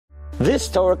This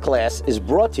Torah class is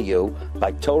brought to you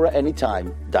by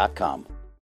TorahAnytime.com.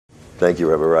 Thank you,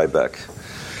 Rabbi Ryback.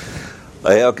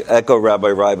 I echo Rabbi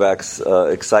Ryback's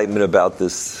excitement about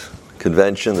this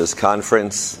convention, this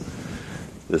conference,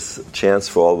 this chance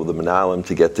for all of the Menalim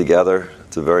to get together.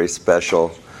 It's a very special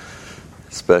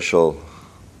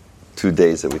 2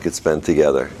 days that we could spend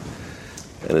together.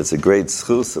 And it's a great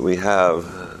schus that we have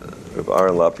Rabbi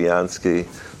Aaron Lapiansky,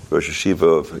 Rosh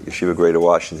Yeshiva of Yeshiva Greater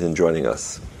Washington, joining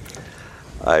us.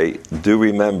 I do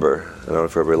remember, I don't know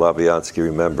if Rabbi Lapiansky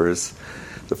remembers,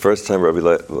 the first time Rabbi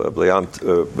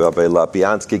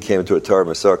Lapiansky came to a Torah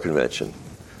Masorah convention.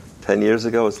 10 years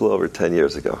ago? It's a little over 10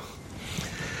 years ago.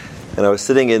 And I was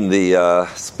sitting in the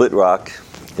Split Rock,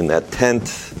 in that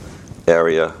tent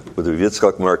area with Rav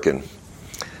Yitzchak Merkin.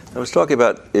 I was talking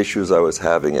about issues I was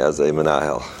having as a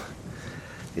Menahel.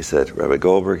 He said, Rabbi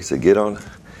Goldberg, he said, Gidon,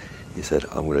 he said,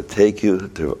 I'm going to take you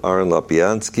to Aaron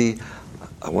Lapiansky.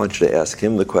 I want you to ask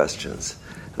him the questions.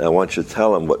 And I want you to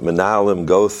tell him what Menalim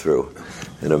go through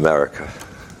in America.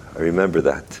 I remember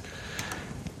that.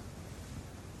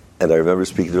 And I remember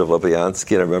speaking to Rav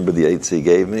Lapiansky, and I remember the eights he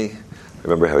gave me. I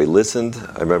remember how he listened.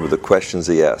 I remember the questions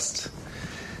he asked.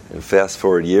 And fast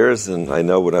forward years, and I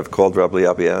know when I've called Rabbi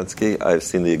Lapiansky, I've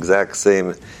seen the exact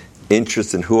same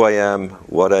interest in who I am,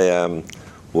 what I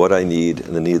need,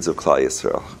 and the needs of Klal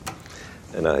Yisrael.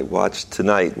 And I watched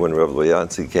tonight when Rabbi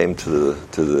Lapiansky came to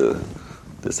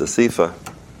this Asifa,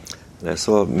 and I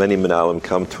saw many Menalim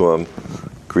come to him,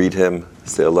 greet him,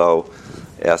 say hello,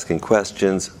 asking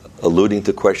questions, alluding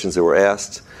to questions that were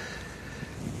asked.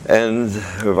 And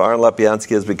Rabbi Aaron Lapiansky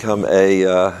has become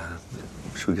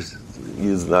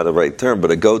use not a right term,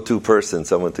 but a go-to person,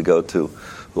 someone to go to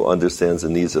who understands the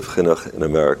needs of chinuch in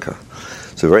America.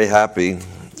 So very happy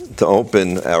to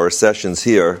open our sessions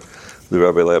here with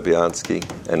Rabbi Lapiansky.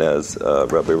 And as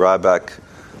Rabbi Ryback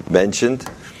mentioned,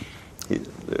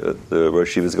 the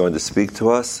Rosh Yeshiva is going to speak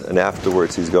to us, and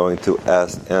afterwards he's going to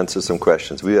answer some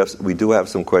questions. We do have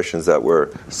some questions that were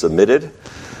submitted,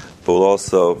 but we'll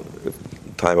also, if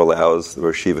time allows, the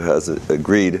Rosh Yeshiva has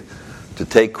agreed to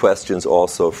take questions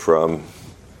also from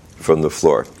the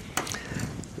floor.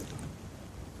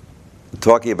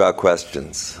 Talking about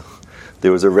questions,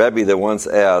 there was a Rebbe that once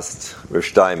asked Rav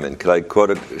Steinman. Could I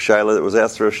quote a shaila that was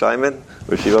asked to Rav Steinman?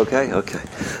 Was she okay? Okay.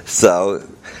 So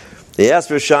he asked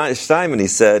Rav Steinman. He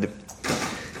said,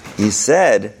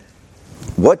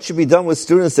 "What should be done with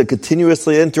students that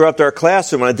continuously interrupt our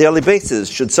classroom on a daily basis?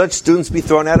 Should such students be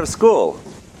thrown out of school?"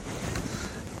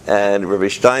 And Rabbi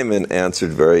Steinman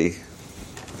answered very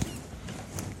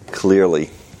clearly.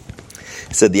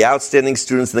 He said, the outstanding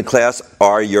students in the class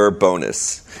are your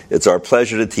bonus. It's our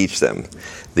pleasure to teach them.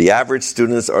 The average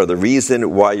students are the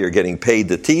reason why you're getting paid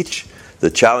to teach. The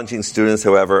challenging students,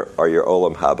 however, are your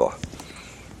olam haba.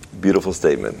 Beautiful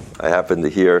statement. I happened to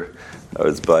hear, I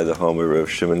was by the home of Rav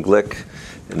Shimon Glick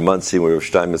in Muncie where Rav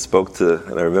Steinman spoke to,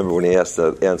 and I remember when he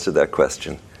answered that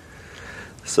question.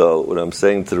 So what I'm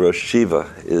saying to the Rosh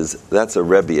Yeshiva is that's a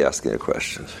Rebbe asking a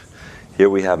question. Here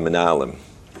we have Menalim,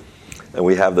 and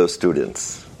we have those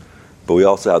students. But we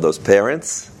also have those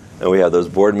parents, and we have those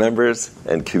board members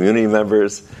and community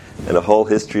members and a whole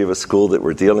history of a school that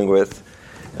we're dealing with.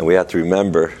 And we have to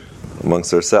remember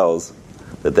amongst ourselves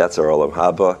that that's our olam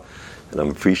haba. And I'm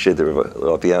appreciative that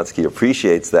Lapiansky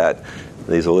appreciates that,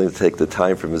 and he's willing to take the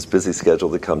time from his busy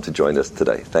schedule to come to join us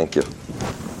today. Thank you.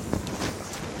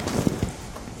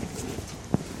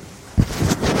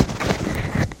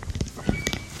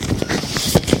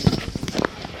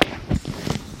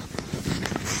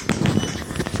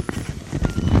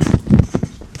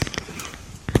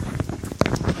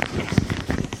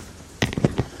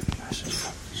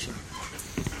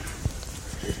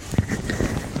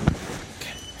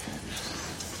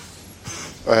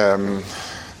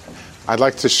 I'd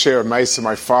like to share a ma'aseh.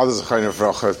 My father, Zechariah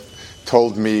Nevracha,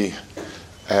 told me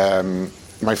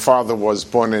my father was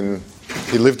born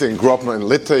he grew up in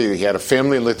Lita. He had a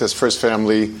family in Lita, his first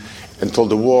family, until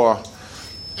the war.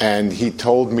 And he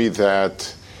told me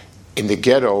that in the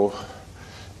ghetto,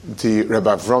 the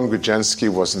Rabbi Avram Gudzinski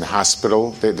was in the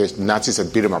hospital. The Nazis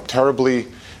had beat him up terribly.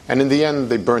 And in the end,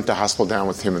 they burnt the hospital down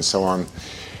with him and so on.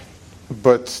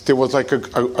 But there was like a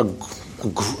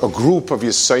group of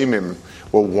Yisayimim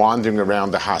were wandering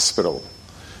around the hospital.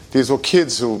 These were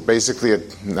kids who basically had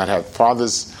not had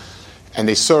fathers, and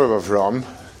they saw Avram.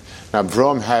 Now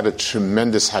Avram had a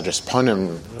tremendous hadras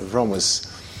panim. Avram was,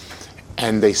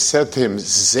 and they said to him,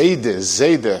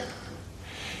 Zayde,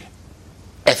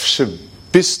 efshe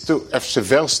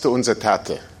wärst du unser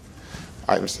Tate.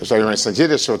 I said,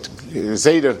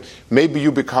 Zayde, maybe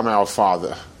you become our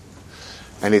father.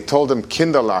 And he told him,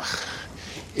 Kinderlach,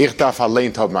 Ich darf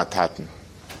allein haben mit Taten.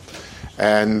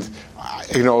 And,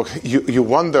 you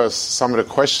wonder some of the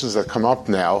questions that come up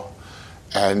now,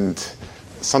 and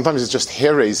sometimes it's just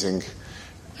hair-raising,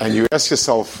 and you ask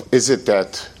yourself, is it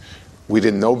that we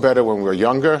didn't know better when we were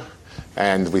younger,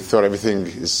 and we thought everything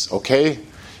is okay?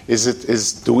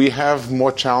 Do we have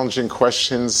more challenging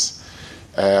questions?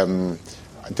 There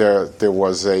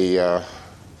was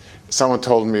someone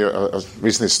told me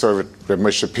recently a story with Reb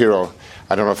Moshe Shapiro.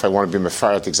 I don't know if I want to be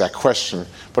mefarad at the exact question,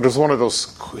 but it was one of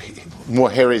those more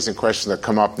hair-raising questions that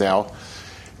come up now.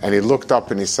 And he looked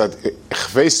up and he said,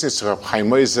 "Ich weiß nicht, Reb Chaim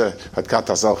Moshe hat got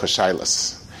solche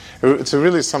shaylos." It's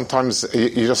really sometimes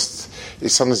you just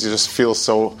feel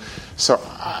so.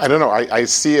 I don't know. I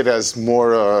see it as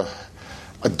more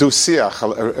a du-siach,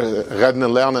 redden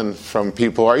and lernen from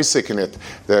people who are sick in it.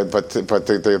 But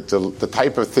the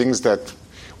type of things that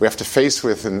we have to face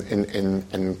with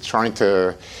in trying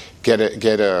to get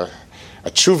a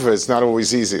tshuva is not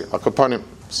always easy.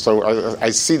 So I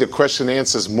see the question and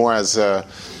answers more as a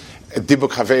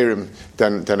dibuk haverim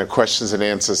than a questions and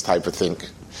answers type of thing.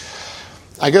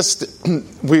 I guess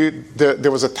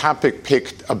there was a topic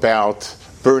picked about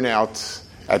burnout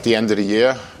at the end of the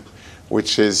year,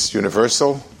 which is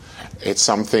universal. It's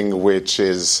something which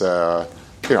is,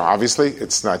 obviously,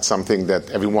 it's not something that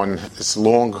everyone, it's a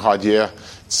long, hard year,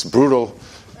 it's brutal.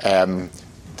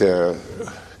 The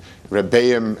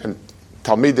Rebbeim and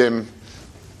Talmidim,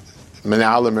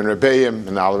 Menalim and Rebbeim,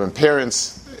 Menalim and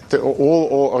parents,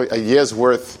 all a year's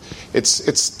worth,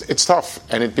 it's tough,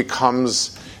 and it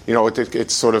becomes,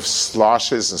 it sort of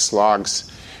sloshes and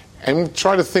slogs. And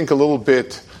try to think a little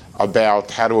bit about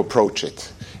how to approach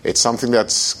it. It's something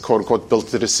that's, quote-unquote, built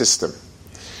to the system.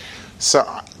 So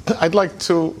I'd like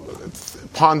to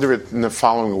ponder it in the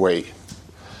following way.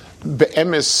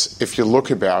 Be'emes, if you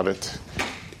look about it,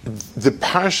 the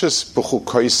Parshas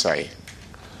B'chukoisai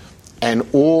and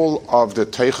all of the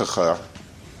Teichacha,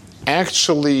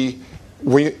 actually,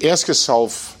 when you ask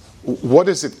yourself, what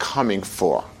is it coming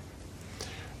for?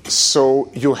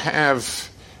 So you have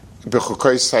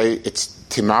B'chukoisai, it's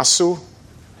Timasu,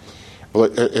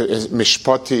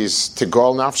 Mishpati is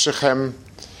Tigol Nafshechem,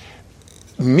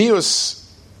 Mius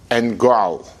and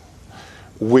Goal,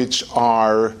 which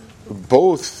are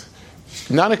both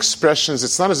not expressions.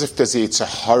 It's not as if there's a Yetzer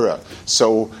Hara.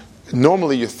 So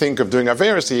normally you think of doing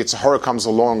Averis, the Yetzer Hara comes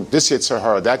along, this Yetzer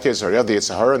Hara, that Yetzer Hara, the other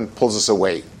Yetzer Hara, and pulls us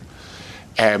away.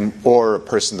 Or a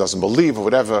person doesn't believe, or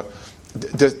whatever.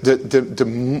 The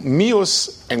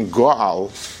Mius and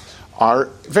Goal are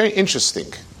very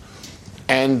interesting.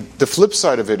 And the flip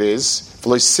side of it is, that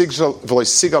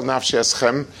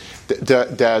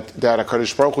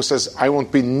HaKadosh Baruch Hu says, I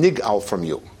won't be nigal from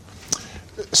you.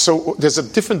 So there's a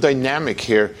different dynamic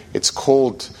here. It's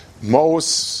called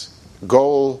Mos,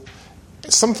 Goal,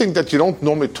 something that you don't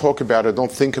normally talk about or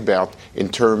don't think about in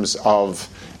terms of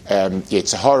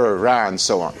Yetzer Hara, Ra, and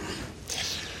so on.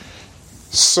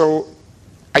 So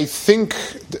I think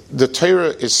the Torah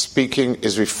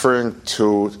is referring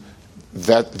to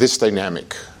this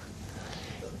dynamic.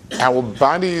 Our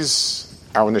bodies,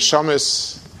 our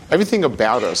neshamas, everything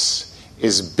about us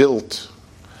is built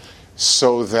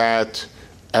so that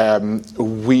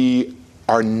we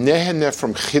are nehene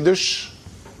from chidush,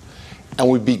 and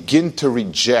we begin to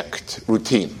reject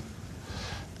routine.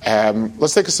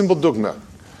 Let's take a simple dogma.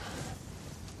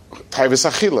 Taivis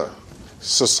achila.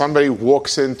 So somebody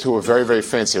walks into a very, very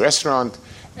fancy restaurant,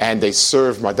 and they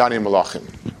serve madani malachim.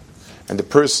 And the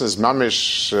person is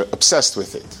mamish obsessed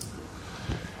with it.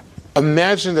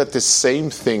 Imagine that the same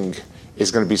thing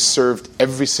is going to be served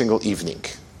every single evening.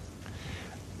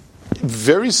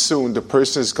 Very soon the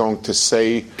person is going to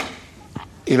say,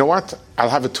 you know what, I'll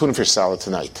have a tuna fish salad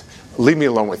tonight. Leave me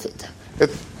alone with it.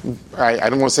 I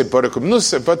don't want to say barakum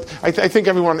nusa, but I think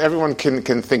everyone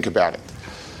can think about it.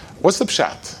 What's the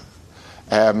pshat?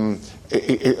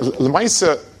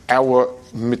 L'maisa, our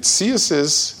mitzias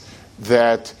is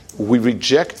that we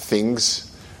reject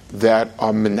things that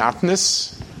are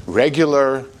monotonous,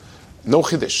 regular, no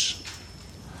chiddush.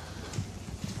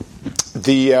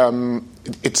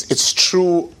 It's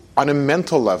true on a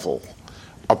mental level.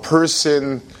 A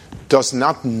person does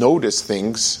not notice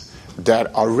things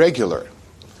that are regular.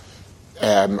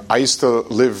 I used to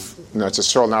live, it's a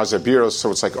Sherol now, Zabiro,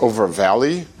 so it's like over a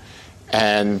valley,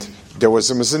 and there was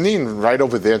a mezzanine right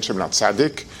over there in Shemnat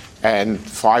Tzadik, and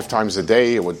 5 times a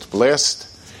day it would blast.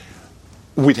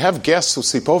 We'd have guests who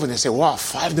sleep over, and they say, wow,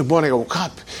 5 in the morning I woke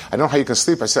up. I don't know how you can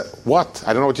sleep. I said, what?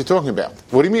 I don't know what you're talking about.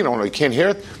 What do you mean? Oh, no, you can't hear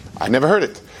it? I never heard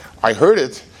it. I heard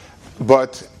it,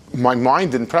 but my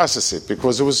mind didn't process it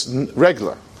because it was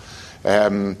regular.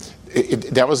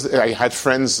 I had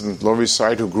friends in Lower East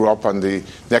Side who grew up on the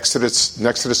next to the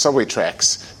subway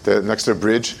tracks, next to the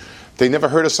bridge. They never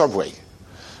heard of subway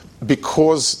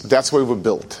because that's the way we were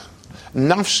built.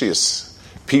 Nafshis,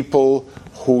 people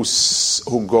who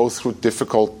go through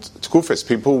difficult tkufas,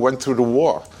 people who went through the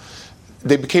war,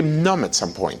 they became numb at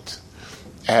some point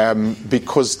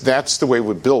because that's the way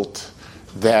we're built.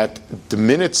 That the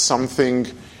minute something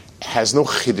has no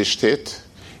chiddush to it,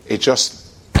 it just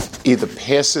either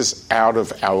passes out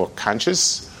of our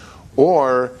conscious,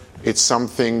 or it's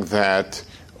something that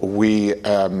we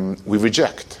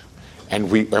reject and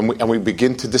we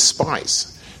begin to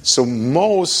despise. So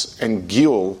Mos and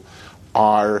Gil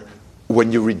are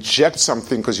when you reject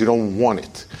something because you don't want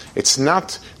it. It's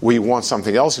not where you want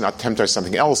something else, you're not tempted by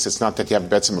something else, it's not that you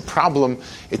have a problem,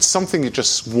 it's something you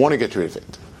just want to get rid of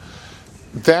it.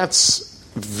 That's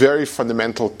very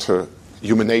fundamental to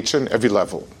human nature on every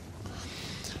level.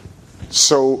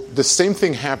 So the same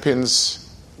thing happens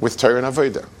with Torah and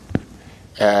Avodah.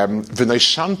 V'nei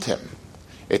shantem.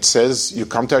 It says you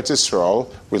come to Eretz Yisrael,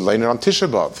 we learn it on Tisha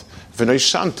B'Av. V'nei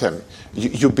shantem.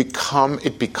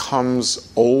 It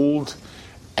becomes old,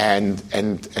 and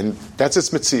that's its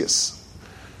metzias.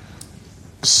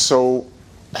 So,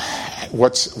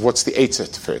 what's the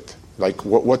eitzet for it? Like,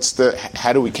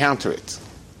 how do we counter it?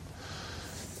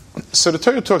 So the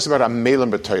Torah talks about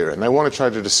Amelim b'Torah, and I want to try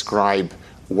to describe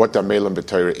what Amelim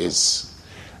b'Torah is.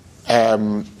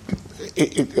 Amelim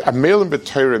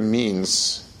b'Torah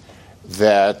means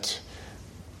that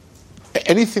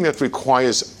anything that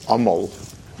requires amal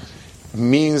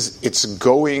means it's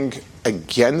going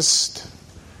against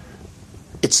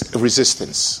its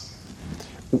resistance.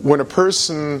 When a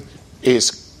person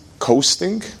is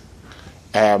coasting,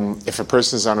 if a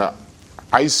person is on an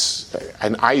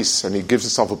ice and he gives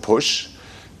himself a push,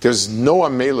 there's no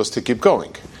amelos to keep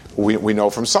going. We know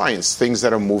from science, things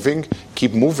that are moving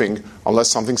keep moving unless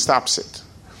something stops it.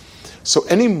 So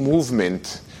any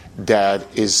movement that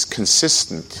is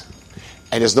consistent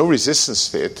and there's no resistance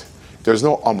to it, there's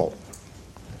no amal.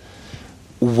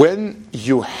 When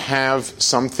you have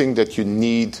something that you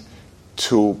need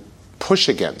to push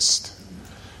against,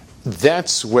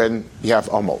 that's when you have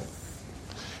amal.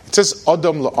 It says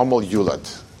Adam la'amal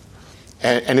yulad.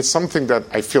 And it's something that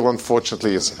I feel,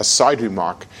 unfortunately, is a side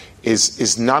remark,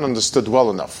 is not understood well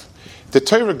enough. The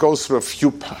Torah goes through a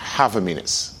few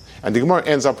havaminas, and the Gemara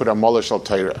ends up with a Molish al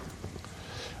Torah.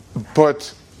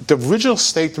 But the original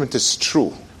statement is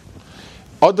true.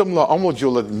 Adam la'amal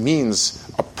yulad means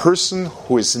a person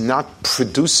who is not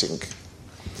producing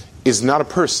is not a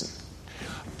person.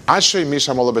 Ashrei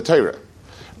misham ala b'Torah.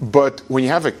 But when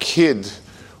you have a kid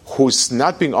who's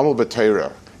not being amal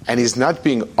b'Torah and he's not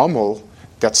being amal,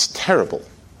 that's terrible.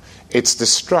 It's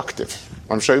destructive.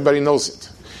 I'm sure everybody knows it.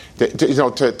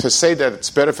 To say that it's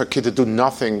better for a kid to do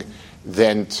nothing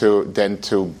than to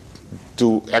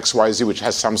do X, Y, Z, which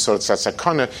has some sort of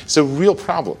sakana, is a real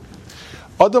problem.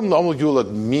 Adam la'amal yulad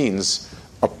means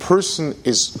a person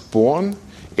is born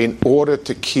in order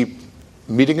to keep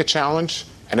meeting a challenge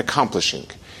and accomplishing.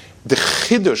 The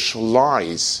chiddush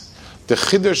lies. The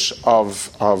chiddush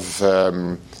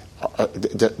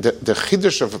the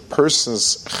chiddush of a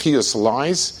person's chiyus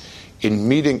lies in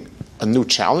meeting a new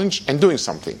challenge and doing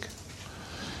something.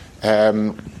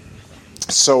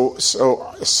 So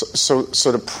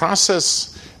the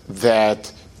process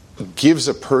that gives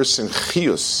a person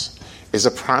chiyus is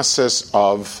a process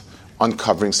of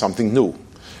uncovering something new,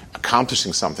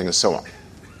 accomplishing something, and so on.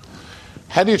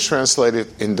 How do you translate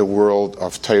it in the world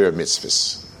of Torah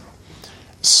mitzvahs?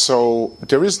 So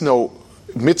there is no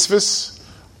mitzvahs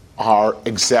are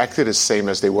exactly the same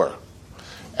as they were.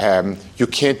 You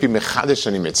can't be mechadish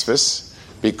any mitzvahs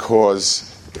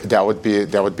because that would be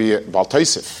Baal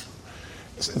Tosef.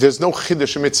 There's no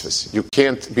chiddush in mitzvahs. You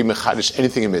can't be mechadish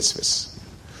anything in mitzvahs.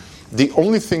 The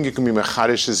only thing you can be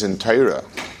mechadish is in Torah,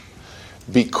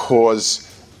 because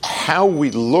how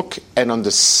we look and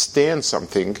understand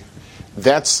something,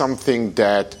 that's something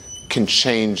that can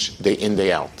change day in,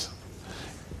 day out.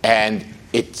 And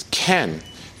it can.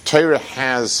 Torah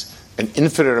has an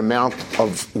infinite amount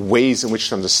of ways in which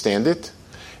to understand it,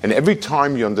 and every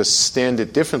time you understand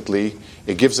it differently,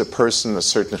 it gives a person a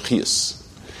certain chiyus.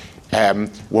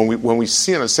 When we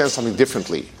see and understand something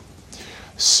differently.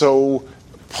 So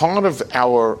part of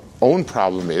our own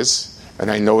problem is, and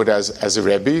I know it as a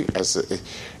Rebbe,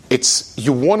 it's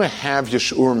you want to have your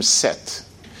shurim set.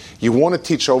 You want to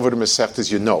teach over the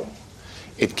Masechtas you know.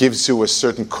 It gives you a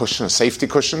certain cushion, a safety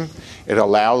cushion. It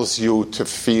allows you to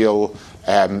feel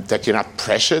that you're not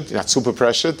pressured, you're not super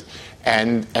pressured,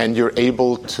 and you're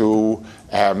able to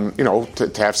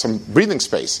to have some breathing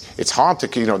space. It's hard to,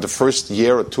 the first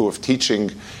year or two of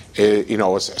teaching,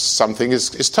 something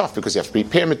is tough because you have to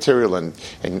prepare material and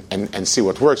see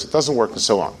what works, it doesn't work, and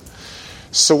so on.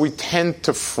 So we tend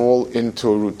to fall into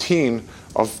a routine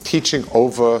of teaching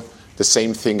over the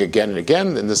same thing again and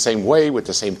again in the same way with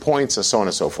the same points and so on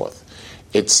and so forth.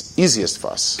 It's easiest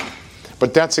for us.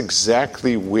 But that's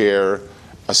exactly where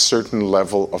a certain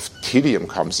level of tedium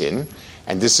comes in,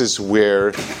 and this is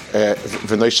where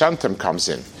V'noi Shantem comes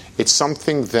in. It's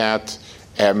something that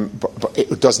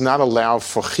it does not allow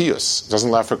for chiyus, doesn't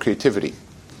allow for creativity.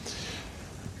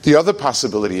 The other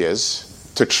possibility is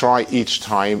to try each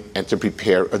time and to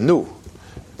prepare anew.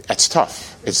 It's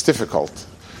tough, it's difficult,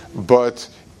 but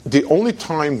the only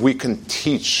time we can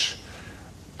teach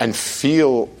and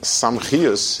feel some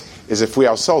chiyus is if we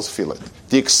ourselves feel it.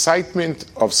 The excitement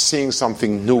of seeing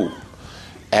something new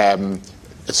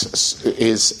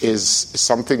is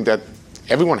something that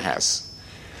everyone has.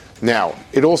 Now,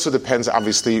 it also depends,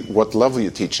 obviously, what level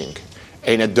you're teaching.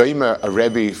 Ein a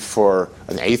Rebbe for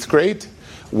an 8th grade,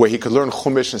 where he could learn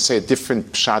Chumash and say a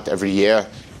different pshat every year,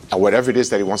 or whatever it is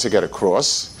that he wants to get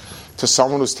across, to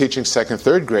someone who's teaching 2nd,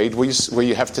 3rd grade, where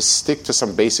you have to stick to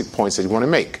some basic points that you want to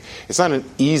make. It's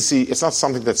not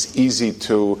something that's easy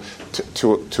to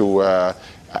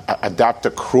adapt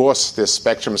across the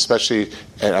spectrum, especially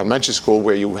at elementary school,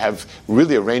 where you have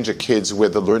really a range of kids where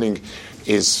the learning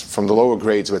is from the lower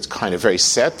grades where it's kind of very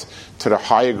set to the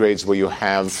higher grades where you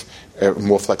have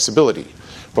more flexibility.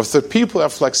 But for the people who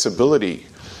have flexibility,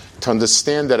 to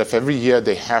understand that if every year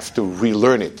they have to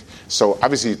relearn it, so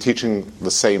obviously you're teaching the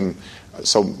same,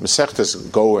 so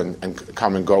Masechtas go and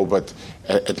come and go, but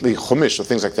at least Chumash or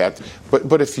things like that.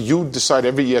 But if you decide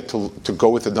every year to go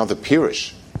with another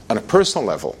Pirush on a personal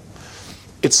level,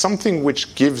 it's something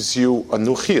which gives you a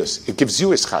new chiyus. It gives you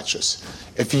ischadshus.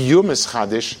 If you're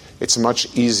mischadish, it's much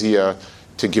easier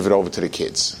to give it over to the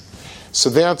kids. So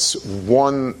that's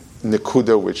one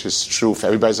nekuda which is true for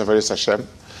everybody's Avodas Hashem.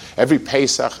 Every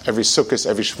Pesach, every Sukkot,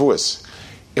 every Shavuos.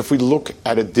 If we look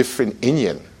at a different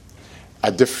inyan,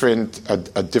 a different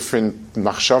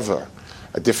machshava,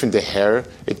 a different deher,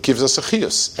 it gives us a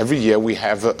chiyus. Every year we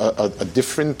have a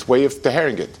different way of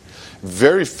dehering it.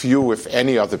 Very few, if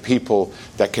any, other people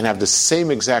that can have the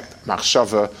same exact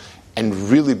machshava and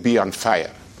really be on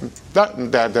fire. The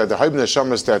Haibim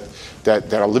Neshamas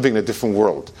that are living in a different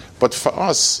world. But for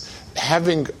us,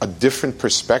 having a different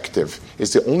perspective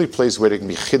is the only place where there can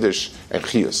be chiddush and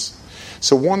chiyus.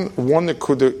 So one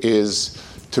nekuda is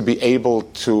to be able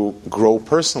to grow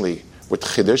personally with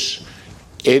chiddush.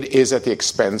 It is at the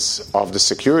expense of the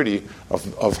security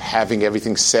of having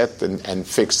everything set and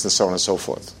fixed and so on and so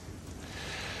forth.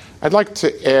 I'd like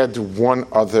to add one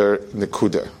other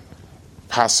nekuda,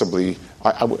 possibly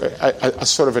a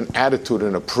sort of an attitude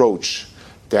and approach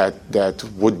that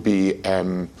would be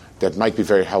that might be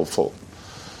very helpful.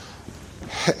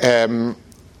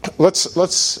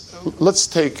 Let's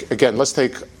take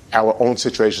our own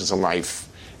situations in life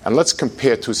and let's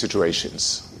compare two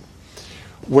situations.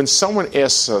 When someone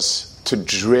asks us to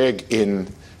drag in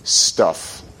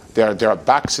stuff, there are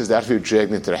boxes that have to be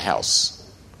dragged into the house.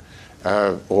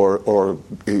 Or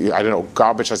I don't know,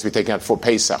 garbage has to be taken out for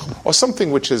Pesach, or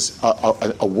something which is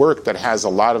a work that has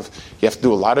you have to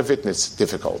do a lot of it and it's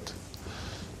difficult.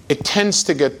 It tends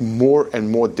to get more and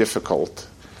more difficult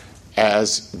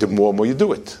as the more and more you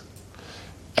do it.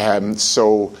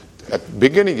 So at the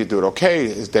beginning you do it okay,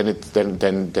 then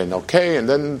okay, and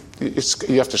then you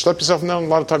have to schlep yourself. Now a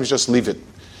lot of times you just leave it.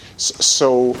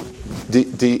 So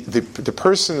the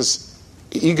person's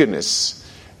eagerness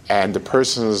and the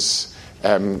person's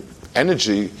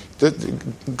energy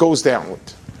goes downward.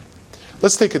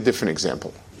 Let's take a different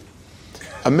example.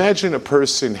 Imagine a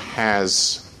person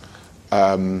has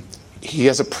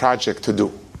a project to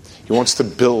do. He wants to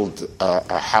build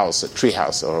a house, a tree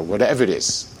house, or whatever it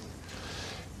is.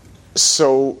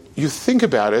 So you think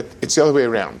about it, it's the other way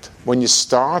around. When you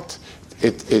start,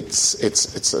 it's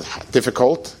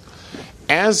difficult.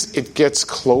 As it gets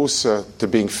closer to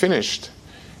being finished,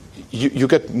 you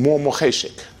get more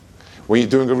cheshik. When you're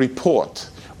doing a report,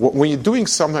 when you're doing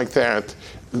something like that,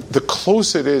 the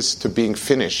closer it is to being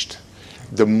finished,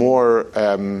 the more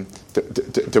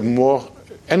the more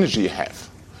energy you have.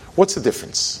 What's the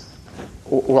difference?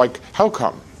 Like, how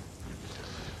come?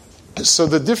 So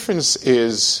the difference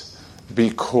is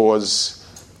because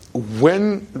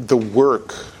when the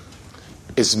work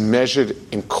is measured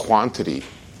in quantity,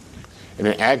 in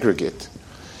an aggregate,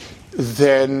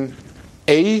 then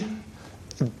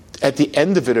at the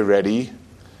end of it already,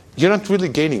 you're not really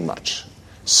gaining much.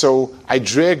 So I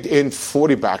dragged in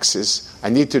 40 boxes, I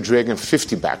need to drag in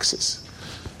 50 boxes.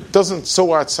 doesn't, so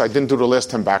what, so I didn't do the last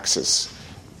 10 boxes.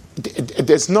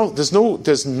 There's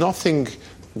nothing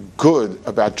good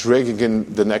about dragging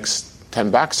in the next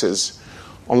 10 boxes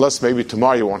unless maybe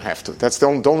tomorrow you won't have to. That's the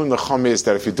only nechama is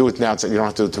that if you do it now, you don't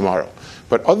have to do it tomorrow.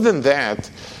 But other than that,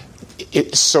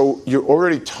 so you're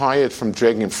already tired from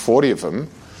dragging in 40 of them,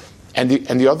 and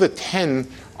the other 10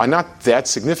 are not that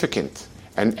significant,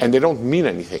 and they don't mean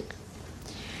anything.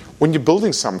 When you're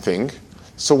building something,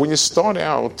 so when you start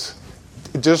out,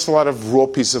 there's a lot of raw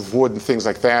pieces of wood and things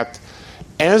like that.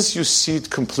 As you see it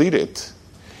completed,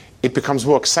 it becomes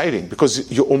more exciting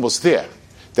because you're almost there.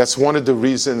 That's one of the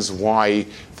reasons why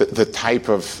the type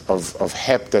of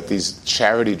help that these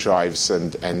charity drives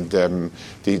and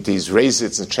these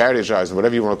raisits and charity drives,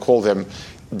 whatever you want to call them,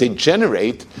 they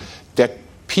generate that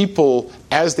people,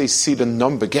 as they see the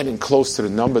number getting close to the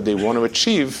number they want to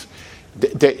achieve,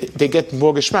 they get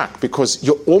more geschmack because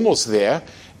you're almost there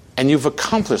and you've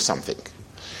accomplished something.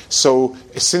 So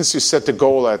since you set the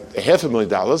goal at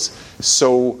 $500,000,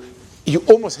 so you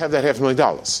almost have that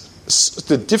 $500,000.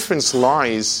 The difference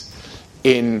lies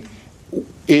in,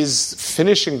 is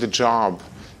finishing the job,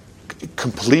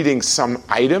 completing some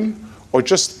item, or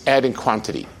just adding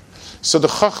quantity. So the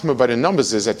chachma by the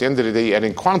numbers is, at the end of the day,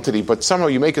 adding quantity, but somehow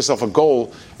you make yourself a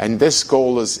goal, and this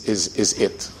goal is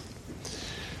it.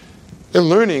 In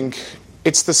learning,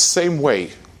 it's the same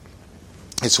way.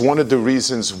 It's one of the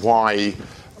reasons why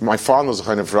my father,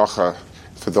 Zechariah Nevracha,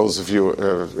 for those of you,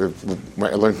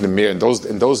 I learned in the Mir, in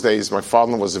those days, my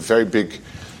father was a very big,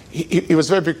 he was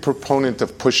a very big proponent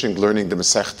of pushing learning the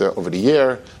Masechta over the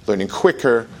year, learning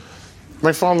quicker.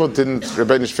 My father didn't,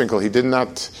 Rebbeinu Finkel, he didn't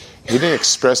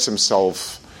express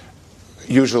himself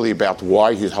usually about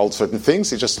why he held certain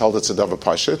things, he just held it's a davar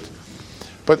pashut.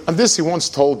 But on this, he once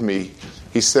told me,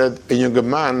 he said, a younger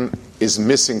man is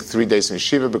missing 3 days in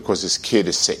yeshiva because his kid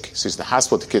is sick. So he's in the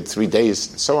hospital with the kid 3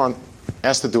 days, and so on,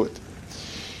 has to do it.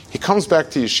 He comes back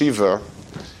to yeshiva,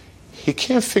 he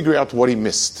can't figure out what he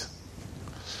missed.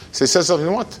 So he says, you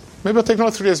know what, maybe I'll take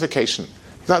another 3 days vacation.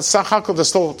 Now, they're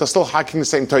still hacking the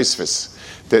same Tosfos.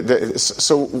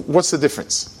 So what's the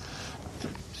difference?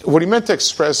 What he meant to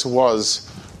express was,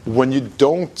 when you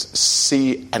don't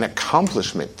see an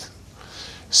accomplishment,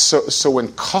 so when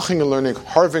koching and learning,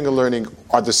 harving and learning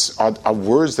are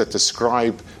words that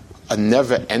describe a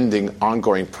never-ending,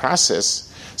 ongoing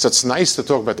process. So it's nice to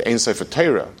talk about the Ein Sof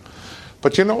Torah,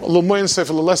 but a little more Ein Sof,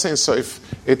 a little less Ein Sof.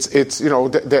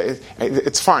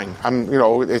 It's fine.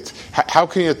 How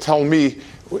can you tell me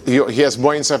he has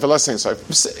more Ein Sof or less Ein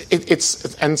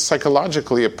Sof? And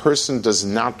psychologically, a person does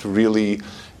not really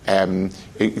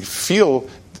feel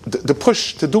the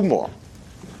push to do more.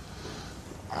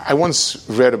 I once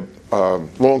read a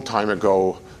long time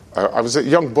ago. I was a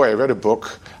young boy. I read a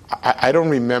book. I don't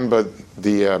remember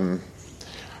the.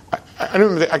 I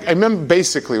remember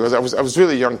basically. I was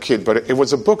really a young kid, but it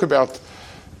was a book about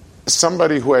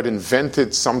somebody who had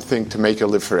invented something to make it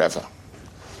live forever.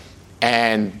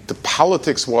 And the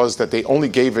politics was that they only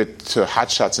gave it to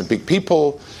hotshots and big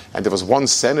people. And there was one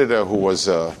senator who was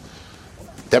a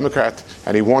Democrat,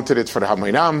 and he wanted it for the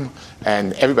Hamayinam,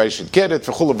 and everybody should get it.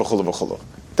 V'chulu, v'chulu, v'chulu.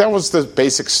 That was the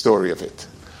basic story of it.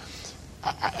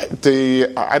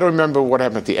 I don't remember what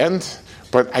happened at the end,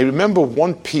 but I remember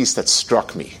one piece that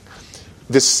struck me.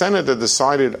 The senator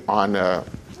decided on an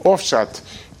offshot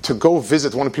to go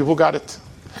visit one of the people who got it.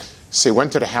 So he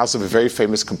went to the house of a very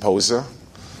famous composer.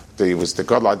 He was the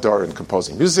Gadol Hador in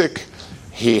composing music.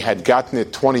 He had gotten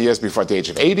it 20 years before the age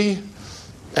of 80,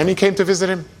 and he came to visit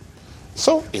him.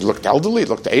 So he looked elderly, he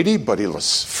looked 80, but he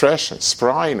was fresh and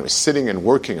spry, and he was sitting and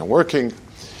working and working.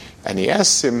 And he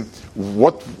asked him,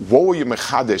 what were you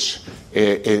mechadish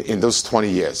in those 20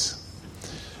 years?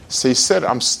 So he said,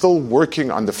 I'm still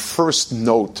working on the first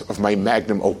note of my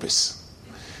magnum opus.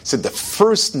 He said, the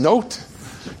first note?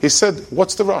 He said,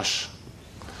 what's the rush?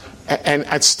 And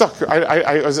I stuck.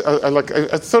 I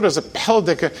thought it was a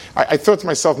peldek. I thought to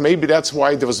myself, maybe that's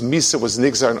why there was Misa, was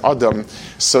Nigzar and Adam,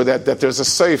 so that there's a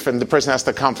safe and the person has to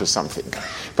accomplish something.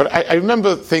 But I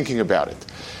remember thinking about it.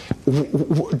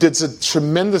 There's a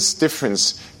tremendous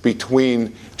difference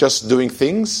between just doing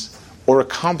things or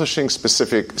accomplishing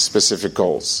specific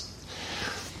goals.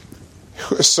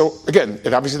 So again,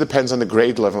 it obviously depends on the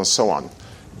grade level and so on.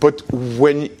 But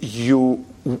when you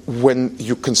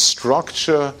can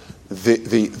structure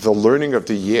the learning of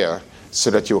the year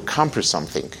so that you accomplish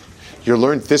something, you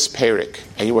learned this perik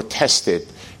and you will test it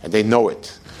and they know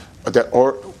it,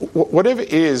 or whatever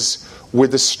it is, where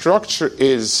the structure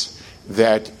is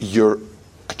that you're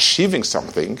achieving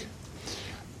something,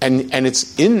 and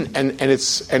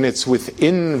it's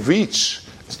within reach.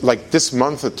 Like this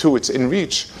month or two, it's in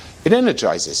reach. it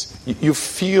energizes. You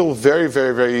feel very,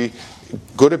 very, very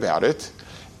good about it,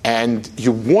 and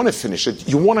you want to finish it.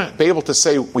 You want to be able to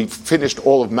say, we finished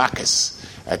all of Makis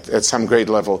at some grade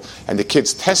level, and the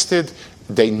kids tested,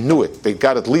 they knew it. They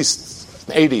got at least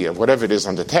 80 or whatever it is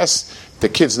on the test. The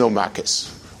kids know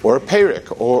Makis, or a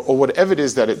Perek, or whatever it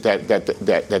is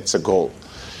that's a goal.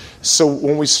 So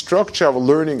when we structure our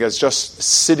learning as just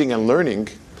sitting and learning,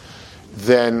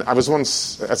 then I was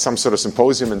once at some sort of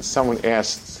symposium, and someone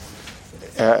asked,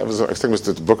 I think it was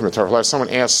the Book of Torah Life, someone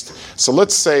asked, so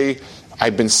let's say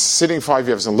I've been sitting 5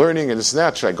 years and learning, and it's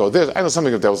that, should I go there? I know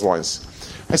something of those lines.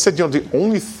 I said, the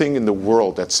only thing in the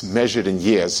world that's measured in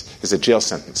years is a jail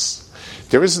sentence.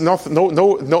 There is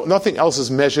nothing else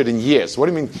is measured in years. What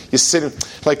do you mean you're sitting,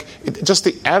 just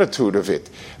the attitude of it.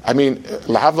 I mean,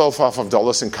 Lahavdal of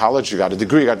Dallas in college, you got a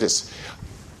degree, you got this.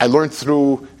 I learned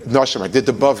through Noshim, I did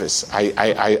the Bavis, I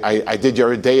did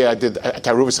Yeridea, I did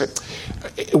Taruvis.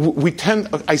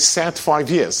 I sat 5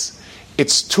 years.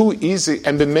 It's too easy,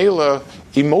 and B'meila,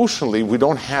 emotionally, we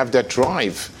don't have that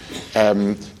drive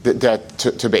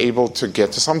to be able to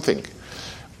get to something.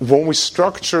 When we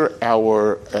structure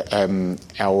our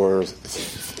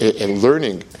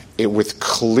learning with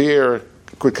clear,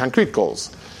 concrete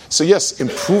goals. So yes,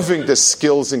 improving the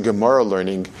skills in Gemara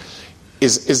learning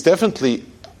is definitely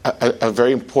a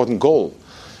very important goal.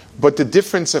 But the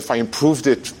difference if I improved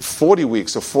it 40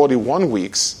 weeks or 41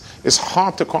 weeks is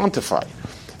hard to quantify.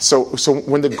 So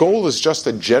when the goal is just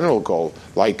a general goal,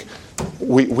 like I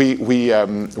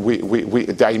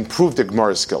improved the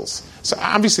Gemara skills. So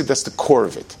obviously that's the core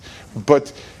of it.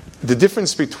 But the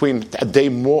difference between a day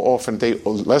more off and a day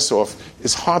less off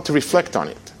is hard to reflect on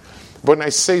it. But when I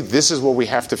say this is what we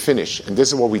have to finish, and this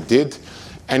is what we did,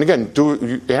 and again,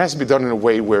 it has to be done in a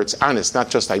way where it's honest, not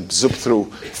just I zoop through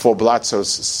 4 blatzos,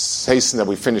 saying that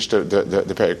we finished the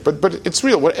parak. But it's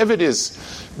real. Whatever it is,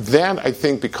 that I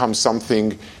think becomes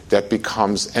something that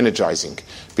becomes energizing.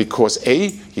 Because A,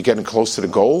 you're getting close to the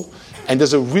goal, and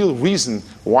there's a real reason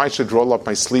why I should roll up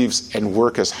my sleeves and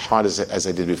work as hard as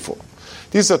I did before.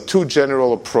 These are 2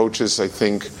 general approaches I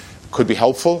think could be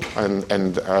helpful, and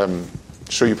I'm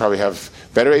sure you probably have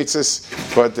better aitzes,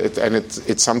 but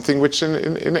it's something which in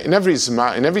every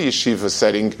yeshiva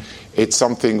setting, it's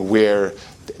something where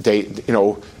they,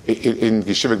 in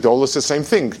yeshiva gdola it's the same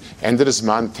thing. End of the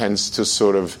Zman tends to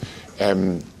sort of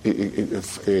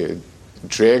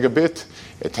drag a bit.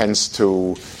 It tends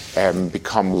to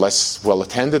become less well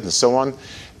attended and so on.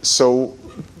 So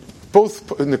both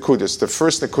nekudas. The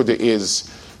first nekuda is,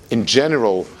 in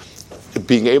general,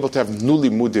 being able to have nuli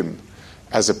mudim,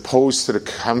 as opposed to the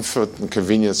comfort and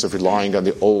convenience of relying on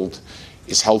the old,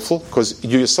 is helpful, because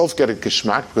you yourself get a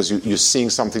geschmack, because you're seeing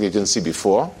something you didn't see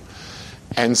before.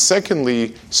 And secondly,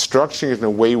 structuring it in a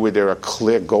way where there are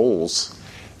clear goals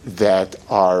that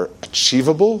are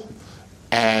achievable,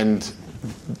 and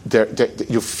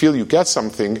you feel you get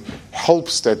something,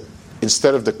 helps that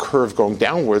instead of the curve going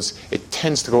downwards, it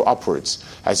tends to go upwards.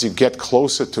 As you get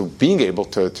closer to being able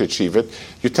to achieve it,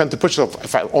 you tend to push it up.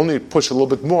 If I only push a little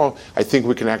bit more, I think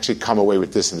we can actually come away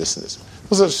with this and this and this.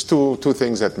 Those are just two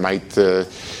things that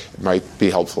might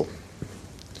be helpful.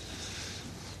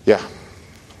 Yeah.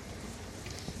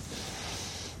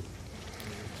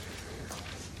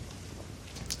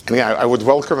 And yeah, I would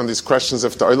welcome on these questions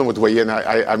if the Olam would weigh in.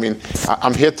 I mean,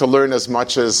 I'm here to learn as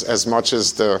much as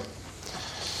the.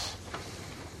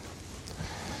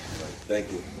 Thank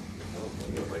you.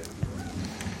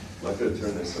 I'm not going to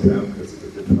turn this around because it's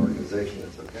a different organization.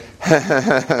 It's okay.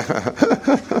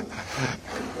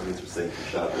 I'm interested in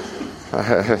Shabbos.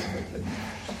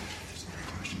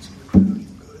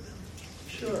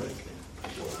 Sure.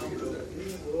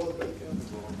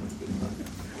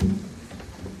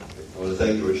 I want to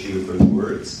thank the Rosh Yeshiva for his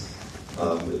words.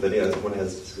 If anyone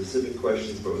has specific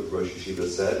questions for what the Rosh Yeshiva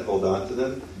said, hold on to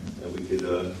them, and we could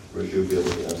Rosh Yeshiva be able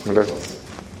to answer them also.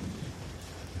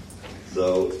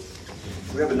 So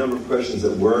we have a number of questions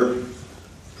that were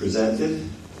presented.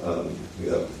 We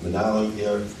have Manalim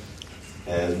here,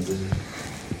 and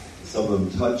some of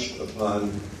them touch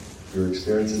upon your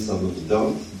experiences, some of them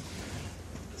don't.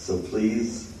 So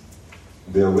please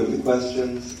bear with the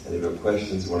questions, and if you have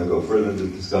questions, you want to go further into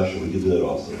the discussion, we can do that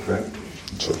also, correct?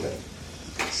 Sure. Okay.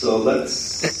 So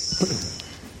let's...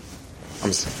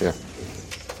 Yeah.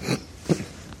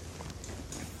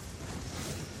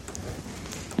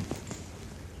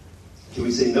 Can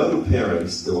we say no to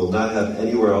parents that will not have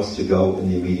anywhere else to go in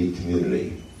the immediate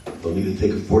community? They'll need to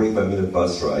take a 45-minute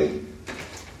bus ride,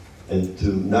 and to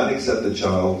not accept the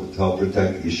child to help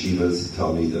protect yeshivas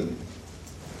talmidim.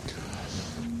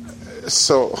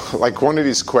 So, like one of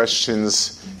these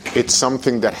questions, it's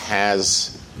something that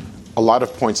has a lot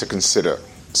of points to consider.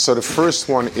 So the first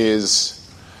one is,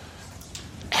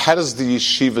 how does the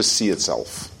yeshiva see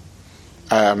itself?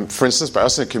 For instance, by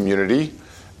us in the community,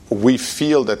 we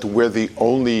feel that we're the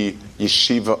only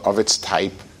yeshiva of its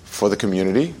type for the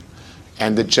community,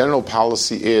 and the general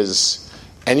policy is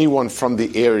anyone from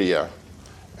the area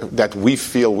that we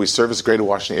feel we serve as the Greater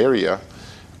Washington area,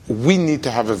 we need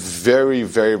to have a very,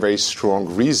 very, very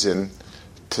strong reason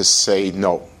to say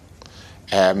no.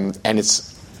 And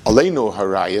it's aleinu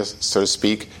haraya, so to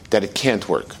speak, that it can't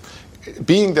work.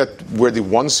 Being that we're the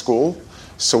one school,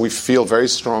 so we feel very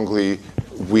strongly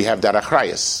we have that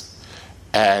achrayas.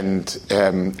 And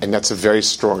that's a very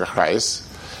strong achrayas.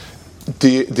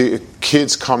 The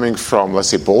kids coming from, let's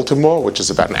say, Baltimore, which is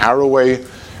about an hour away,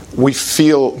 we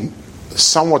feel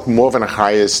somewhat more of an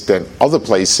achrayas than other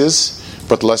places,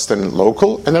 but less than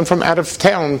local. And then from out of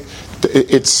town,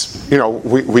 it's, we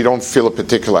don't feel a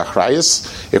particular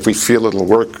achrayas. If we feel it'll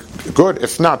work, good.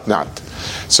 If not, not.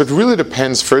 So it really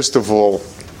depends, first of all,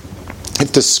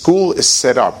 if the school is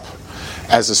set up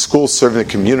as a school serving the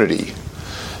community.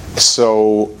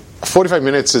 So 45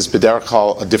 minutes is b'derech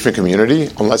kol a different community,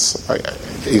 unless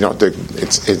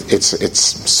it's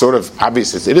sort of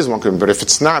obvious it is one community. But if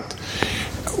it's not,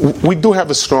 we do have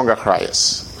a strong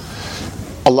achrayas.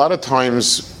 A lot of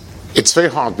times it's very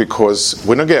hard because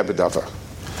we're nogeh b'davar.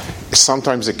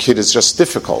 Sometimes a kid is just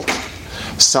difficult.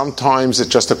 Sometimes it's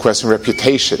just a question of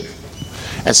reputation.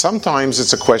 And sometimes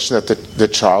it's a question that the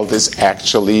child is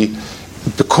actually,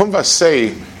 become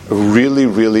vasei, really,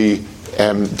 really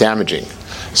damaging.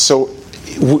 So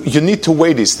you need to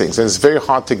weigh these things, and it's very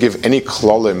hard to give any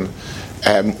klolim.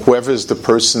 Whoever is the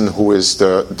person who is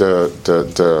the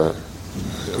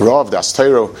rav, the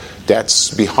astero, that's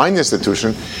behind the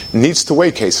institution, needs to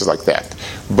weigh cases like that.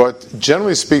 But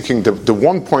generally speaking, the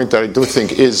one point that I do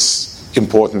think is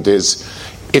important is,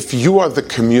 if you are the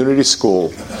community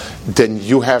school, then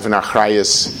you have an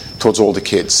achrayas towards all the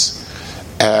kids,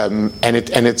 and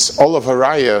it's all of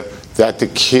haraya that the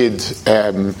kid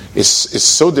is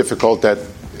so difficult that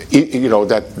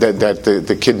that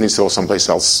the kid needs to go someplace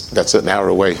else that's an hour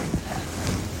away.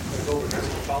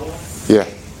 Yeah,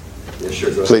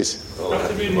 sure. Please. Not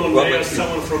to be monday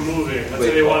someone from moving. That's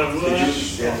what they want to move.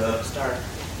 Start.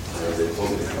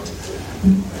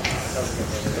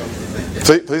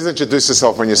 Please introduce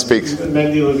yourself when you speak.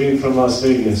 Mendy Levine from Las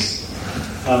Vegas.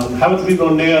 How about the people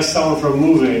near someone from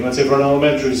moving? Let's say for an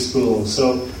elementary school.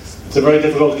 So it's a very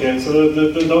difficult kid. So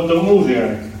don't move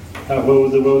here. What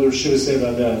would the Shiva say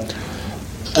about that?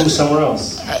 Move somewhere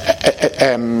else.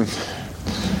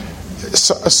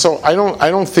 So I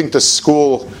don't think the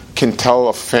school can tell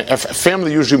if a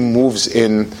family usually moves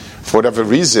in for whatever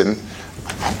reason,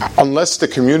 unless the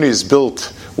community is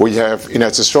built where you have, in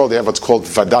Eretz Yisrael, they have what's called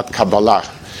Vadat Kabbalah,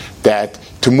 that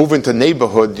to move into a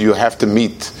neighborhood you have to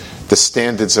meet the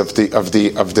standards of the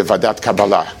Vadat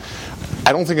Kabbalah.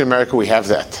 I don't think in America we have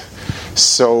that.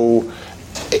 So,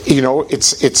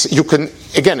 it's you can,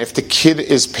 again, if the kid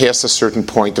is past a certain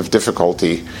point of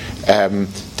difficulty,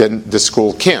 then the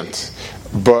school can't.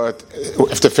 But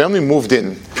if the family moved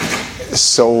in,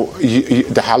 so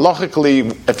the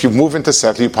halachically, if you move into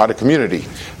settle, you're part of the community.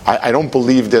 I don't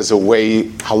believe there's a way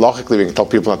halachically we can tell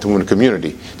people not to move in a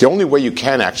community. The only way you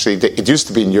can actually, it used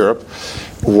to be in Europe,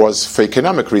 was for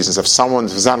economic reasons. If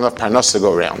there's not enough parnas to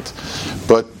go around,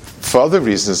 but for other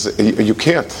reasons you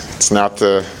can't. It's not.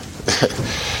 You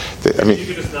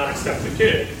could just not accept the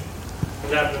kid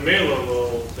and have the male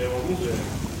level. They won't move there.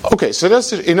 Okay, so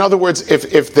that's, in other words,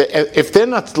 if they're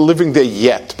not living there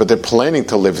yet, but they're planning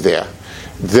to live there,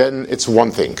 then it's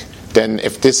one thing. Then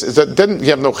then you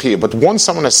have no chiyuv. But once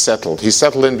someone has settled, he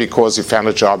settled in because he found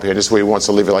a job here, this is where he wants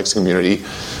to live, he likes the community,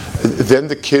 then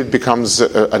the kid becomes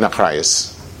an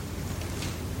achrayas.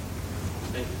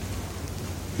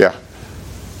 Yeah.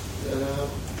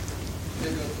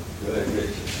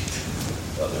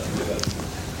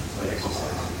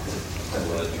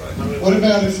 What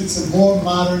about if it's a more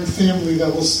modern family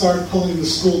that will start pulling the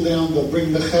school down, they'll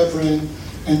bring the chevra in,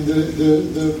 and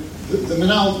the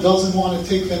Menal doesn't want to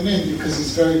take them in because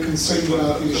he's very concerned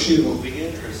about the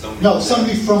yeshiva? No,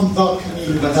 somebody from the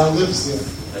community that lives there.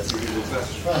 That's a usual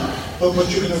question. Right.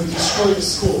 But you're going to destroy the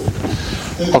school.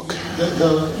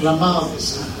 The Ramah of the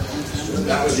school.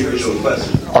 That was the original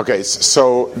question. Okay,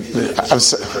 so I'm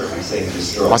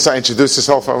sorry, introduce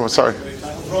yourself. I'm sorry.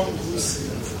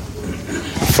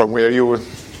 From where you were?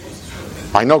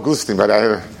 I know Glustein, but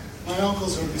my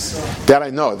uncle's from Bissau. That I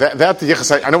know.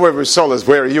 That I know where Bissau is.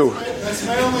 Where are you? That's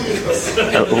my only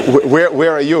Bissau.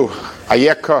 Where are you?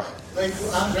 Ayeka. Right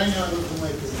now I live in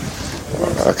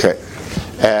Lakewood. Okay.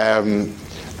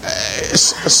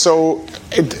 So,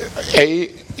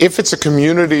 if it's a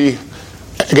community,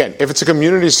 again, if it's a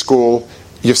community school,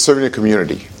 you're serving a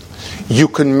community. You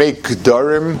can make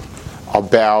gedarim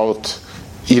about,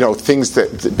 things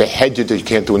that behead you that you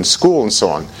can't do in school and so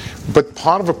on. But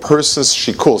part of a person's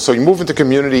shikul, so you move into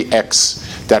community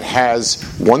X that has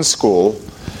one school,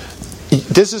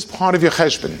 this is part of your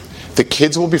cheshbon. The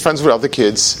kids will be friends with other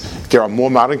kids. There are more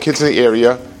modern kids in the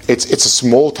area. It's a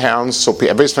small town, so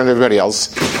everybody's friends with everybody else.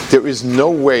 There is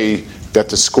no way that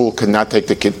the school cannot take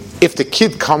the kid. If the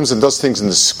kid comes and does things in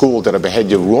the school that are behead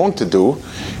you wrong to do,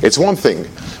 it's one thing.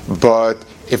 But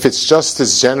if it's just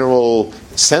this general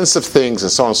sense of things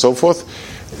and so on and so forth,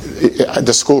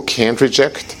 the school can't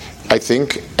reject, I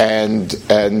think, and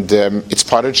it's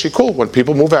part of shikul. When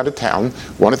people move out of town,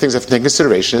 one of the things I have to take into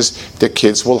consideration is the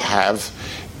kids will have,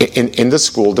 in the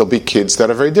school, there'll be kids that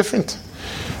are very different.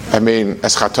 I mean,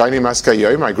 as Chatayni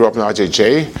Maskayim, I grew up in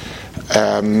RJJ.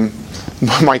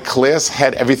 My class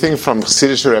had everything from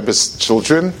Chassidish Rebbe's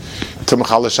children to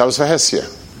Mechal Shabbos V'Hesia,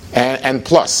 and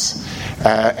plus.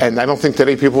 And I don't think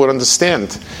today people would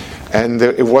understand. And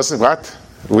it wasn't what?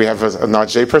 We have an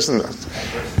RJ person.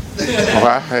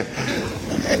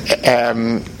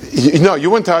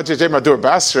 You went to RJJ Madur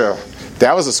Basra.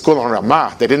 That was a school on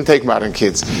Ramah. They didn't take modern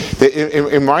kids.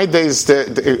 In my days,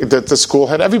 the school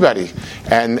had everybody,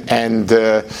 and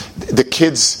the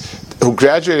kids who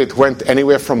graduated went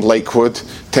anywhere from Lakewood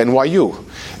to NYU.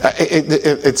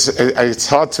 It's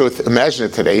hard to imagine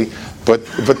it today, but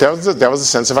that was a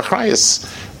sense of achrayus.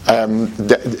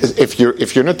 If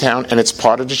you're in a town and it's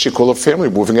part of the shikul of family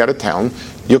moving out of town,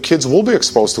 your kids will be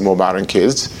exposed to more modern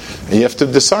kids, and you have to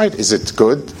decide: is it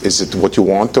good? Is it what you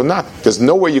want or not? There's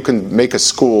no way you can make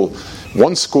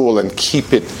one school, and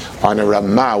keep it on a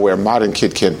ramah where a modern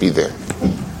kid can't be there.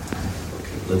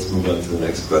 Let's move on to the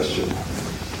next question.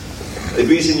 In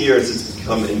recent years, it's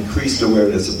become increased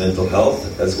awareness of mental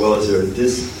health, as well as their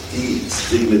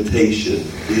destigmatization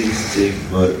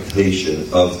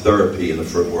of therapy in the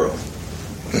frum world.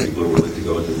 People are willing to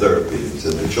go into therapy,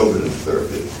 send their children into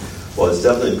therapy. Well, it's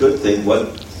definitely a good thing.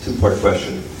 Two-part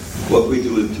question. What we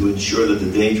do to ensure that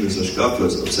the dangerous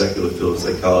hashkafos of secular field of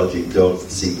psychology don't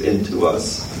seep into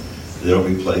us, they don't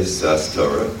replace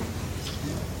Torah.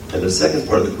 And the second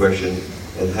part of the question,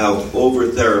 and how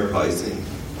over-therapizing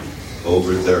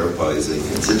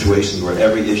in situations where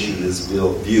every issue is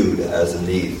viewed as a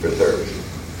need for therapy.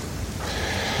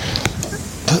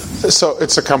 So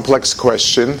it's a complex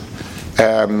question.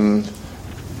 I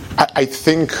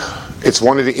think it's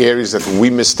one of the areas that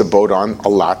we missed the boat on a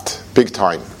lot, big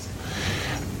time.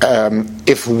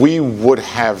 If we would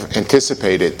have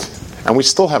anticipated, and we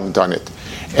still haven't done it,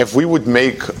 if we would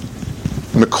make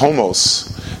mekomos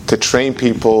to train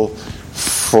people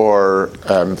for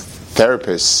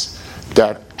therapists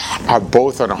that are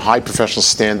both on a high professional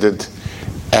standard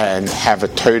and have a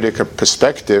Torah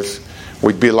perspective,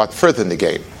 we'd be a lot further in the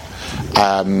game.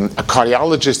 A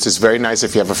cardiologist is very nice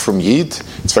if you have a frum yid.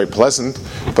 It's very pleasant.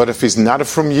 But if he's not a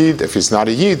frum yid, if he's not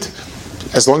a yid,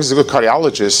 as long as he's a good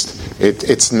cardiologist,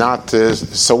 it's not,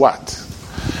 so what?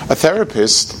 A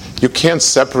therapist, you can't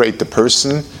separate the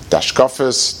person, the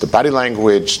hashkafas, the body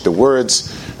language, the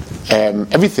words,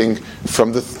 everything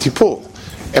from the tipul.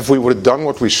 If we would have done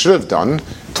what we should have done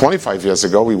 25 years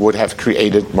ago, we would have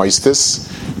created moistus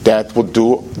that would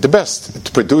do the best.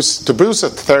 To produce a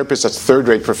therapist that's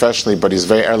third-rate professionally, but he's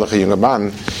very ehrlich younger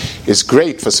man, is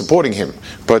great for supporting him.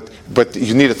 But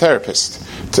you need a therapist.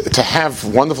 To have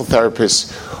wonderful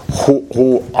therapists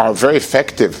who are very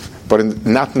effective, but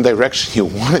not in the direction you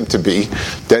want it to be,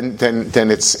 then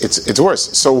it's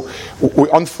worse. So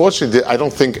unfortunately, I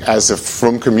don't think as a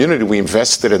frum community we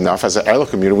invested enough, as an ehrlich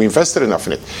community we invested enough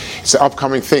in it. It's an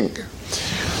upcoming thing.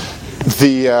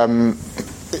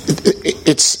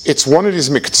 It's one of these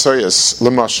miktsayos,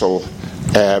 lemashal,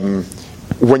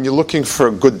 when you're looking for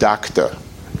a good doctor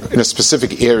in a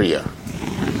specific area.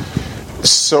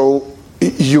 So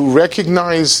you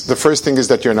recognize, the first thing is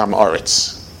that you're an am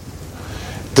aretz.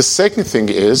 The second thing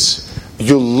is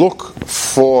you look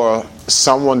for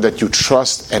someone that you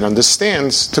trust and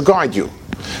understands to guide you.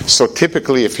 So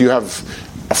typically if you have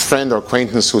a friend or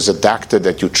acquaintance who's a doctor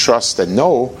that you trust and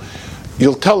know,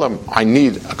 you'll tell them, I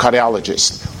need a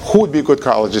cardiologist. Who would be a good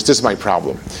cardiologist? This is my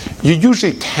problem. You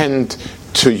usually tend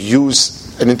to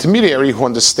use an intermediary who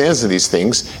understands these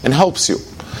things and helps you.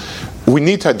 We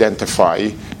need to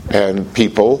identify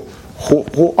people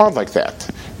who are like that.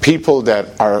 People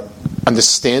that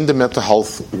understand the mental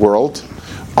health world,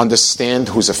 understand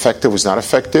who's effective, who's not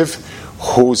effective,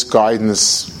 whose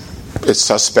guidance is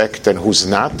suspect and who's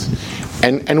not,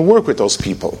 and work with those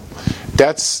people.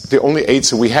 That's the only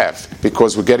aids that we have,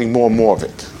 because we're getting more and more of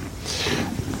it.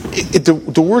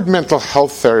 the word mental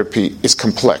health therapy is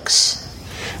complex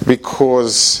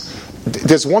because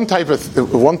there's one type of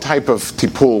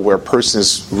tipul where a person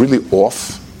is really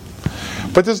off,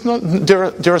 but there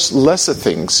are lesser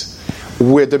things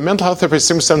where the mental health therapist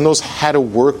himself knows how to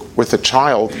work with a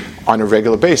child on a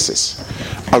regular basis.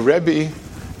 A Rebbe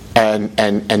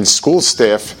and school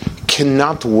staff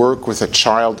cannot work with a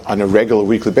child on a regular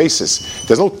weekly basis.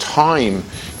 There's no time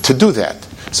to do that.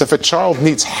 So if a child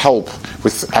needs help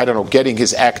with, getting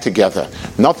his act together,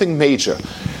 nothing major.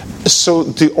 So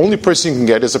the only person you can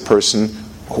get is a person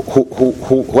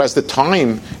who has the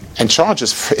time and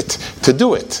charges for it to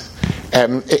do it.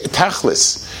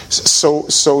 Tachlis. So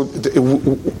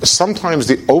sometimes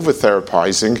the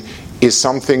over-therapizing is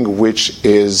something which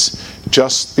is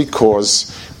just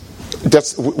because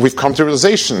we've come to a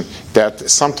realization that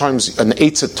sometimes an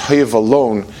Eitz Toiv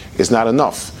alone is not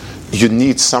enough. You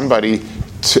need somebody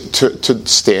to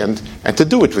stand and to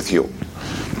do it with you.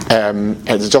 And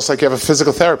it's just like you have a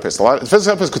physical therapist. A physical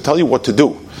therapist could tell you what to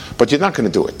do, but you're not going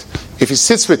to do it. If he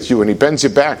sits with you and he bends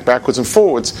your back backwards and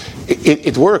forwards,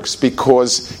 it works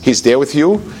because he's there with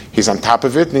you, he's on top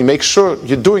of it, and he makes sure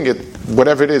you're doing it,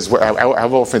 whatever it is,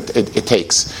 however often it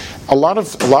takes. A lot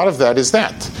of that is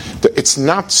that. It's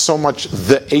not so much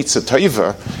the Eitz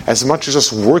Toiva as much as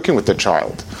just working with the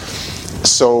child.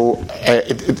 So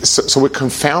we're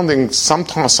confounding some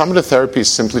of the therapy is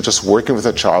simply just working with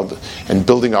a child and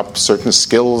building up certain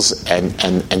skills and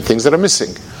things that are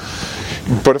missing.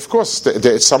 But of course,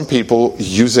 some people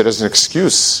use it as an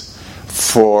excuse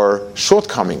for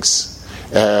shortcomings,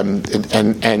 and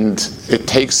it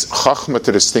takes chachma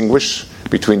to distinguish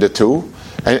between the two.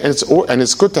 And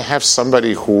it's good to have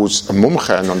somebody who's a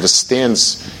mumcha and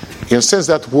understands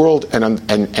that world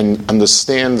and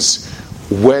understands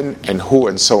when and who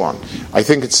and so on. I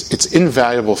think it's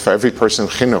invaluable for every person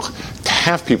in chinuch to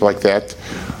have people like that.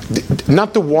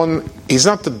 Not the one. He's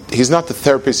not the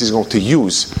therapist he's going to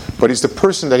use, but he's the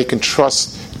person that he can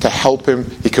trust to help him.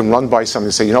 He can run by something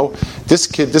and say, this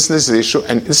kid, this is the issue,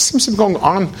 and it seems to be going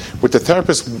on with the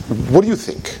therapist. What do you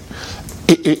think?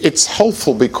 It's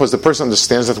helpful because the person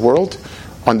understands that world,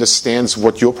 understands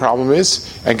what your problem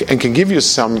is, and can give you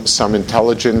some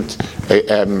intelligent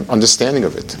understanding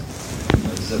of it.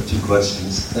 I just have two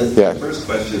questions. Yeah. The first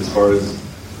question, as far as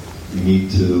you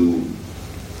need to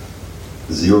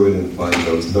zero in and find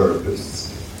those therapists.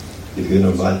 If you're in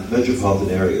a metropolitan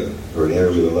area or an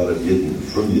area with a lot of Yidden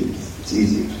from Yidden, it's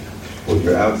easy. When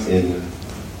you're out in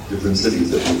different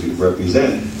cities that we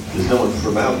represent, there's no one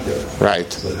from out there.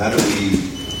 Right. So how do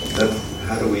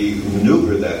we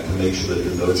maneuver that to make sure that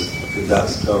the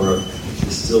Das Torah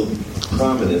is still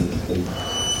prominent, and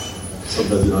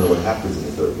sometimes you don't know what happens in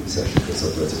the therapy session, but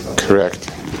sometimes it's not. Correct.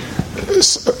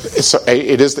 So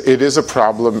it is a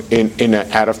problem in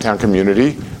an out-of-town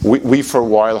community. We for a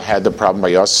while had the problem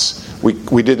by us.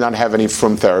 We did not have any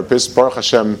from therapists. Baruch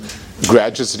Hashem,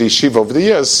 graduates at Yeshiva over the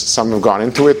years, some have gone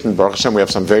into it, and Baruch Hashem, we have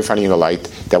some very fine light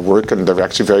that work, and they're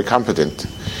actually very competent.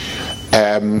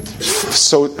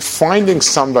 So finding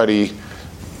somebody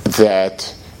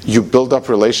that you build up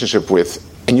a relationship with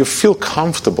and you feel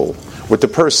comfortable with the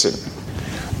person.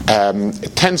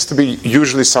 It tends to be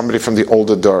usually somebody from the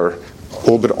older door, a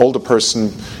little bit older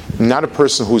person, not a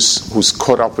person who's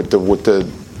caught up with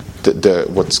the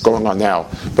what's going on now,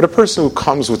 but a person who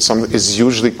comes with something is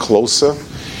usually closer.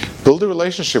 Build a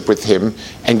relationship with him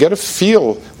and get a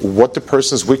feel what the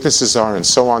person's weaknesses are and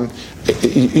so on.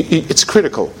 It's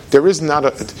critical. There's not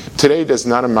a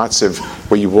matzav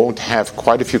where you won't have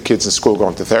quite a few kids in school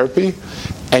going to therapy,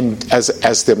 and as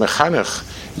the mechanech,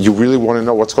 you really want to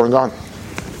know what's going on.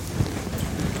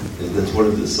 That's one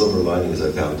of the silver linings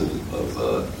I found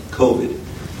of COVID.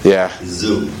 Yeah.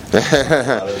 Zoom.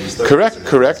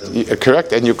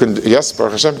 Correct. And you can, yes,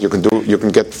 Baruch Hashem, you can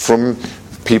get from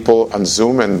people on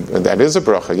Zoom, and that is a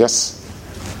bracha. Yes.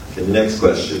 Okay, the next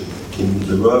question: can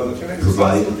the Rav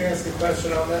provide? Can I ask a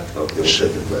question on that? Okay, we'll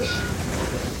take the question.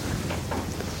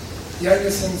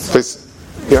 Please,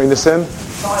 you understand?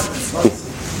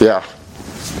 Yeah.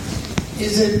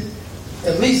 Is it,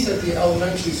 at least at the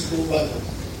elementary school level,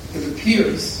 it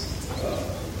appears,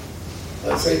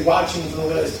 let's say watching for the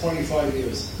last 25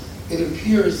 years, it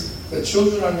appears that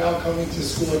children are now coming to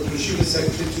school, like Yeshiva said,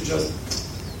 kids who just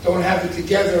don't have it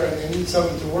together and they need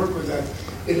someone to work with them.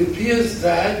 It appears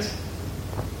that,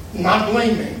 not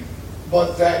blaming,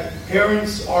 but that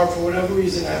parents are, for whatever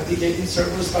reason, abdicating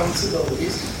certain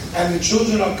responsibilities, and the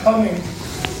children are coming.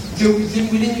 We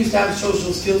didn't used to have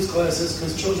social skills classes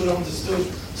because children understood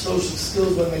social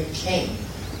skills when they came,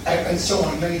 and so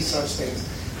on, many such things.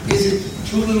 Is it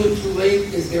too little, too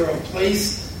late? Is there a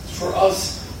place for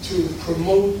us to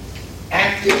promote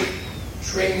active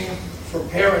training for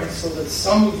parents so that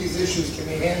some of these issues can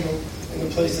be handled in the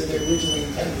place that they originally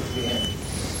intended to be handled?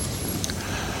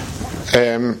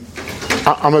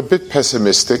 I'm a bit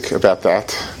pessimistic about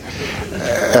that.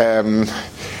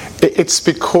 It's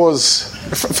because,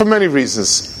 for many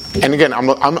reasons, and again,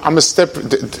 I'm a step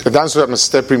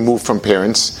removed from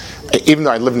parents, even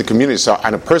though I live in the community. So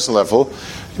on a personal level,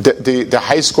 the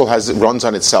high school runs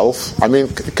on itself. I mean,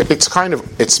 it's part of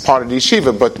the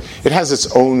yeshiva, but it has its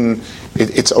own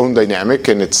dynamic,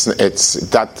 and it's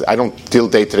that I don't deal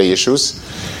day-to-day issues.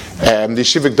 The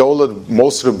yeshiva Gdola,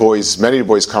 many of the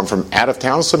boys come from out of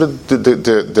town, so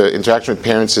the interaction with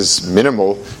parents is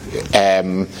minimal.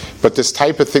 But this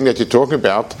type of thing that you're talking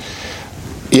about,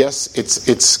 yes,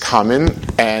 it's common,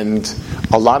 and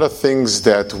a lot of things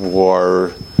that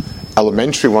were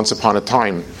elementary once upon a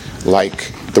time,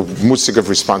 like the musig of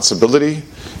responsibility,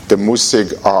 the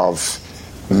musig of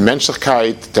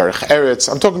menschlichkeit, derech eretz.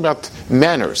 I'm talking about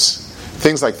manners,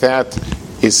 things like that.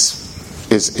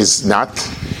 Is not.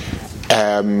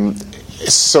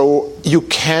 So you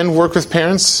can work with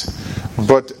parents,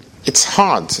 but it's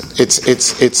hard.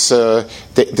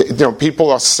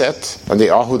 People are set and they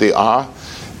are who they are,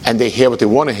 and they hear what they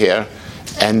want to hear,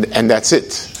 and that's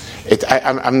it.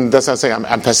 That's not saying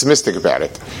I'm pessimistic about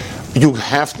it. We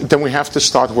have to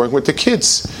start working with the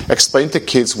kids. Explain to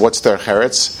kids what's their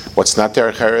heretz, what's not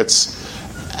their heretz.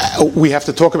 We have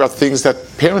to talk about things that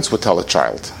parents would tell a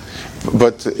child,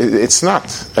 but it's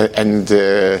not. And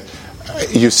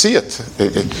you see it.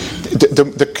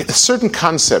 The certain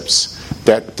concepts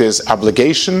that there's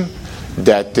obligation,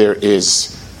 that there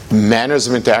is manners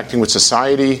of interacting with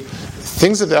society,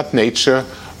 things of that nature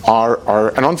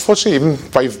are and unfortunately even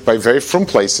by very frum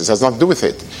places, has nothing to do with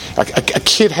it. A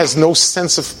kid has no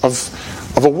sense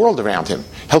of a world around him.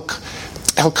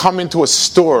 He'll come into a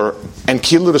store and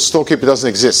kill the storekeeper doesn't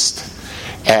exist.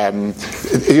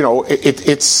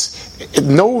 It's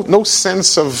no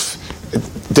sense of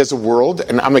there's a world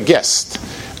and I'm a guest.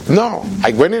 No,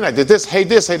 I went in, I did this, hey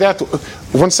that.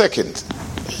 1 second.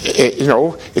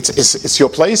 It's your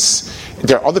place.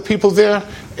 There are other people there.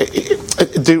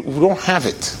 We don't have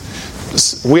it.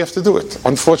 We have to do it.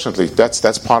 Unfortunately,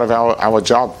 that's part of our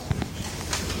job.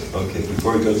 Okay,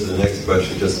 before we go to the next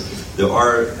question, there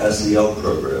are SEL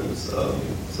programs,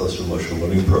 social emotional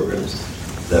learning programs,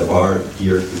 that are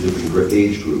geared for different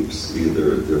age groups.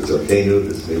 Either there's Arkenu,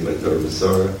 that's made by Dora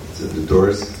Masara, it's in the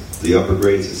doors. The upper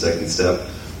grades, the second step,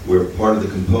 where part of the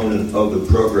component of the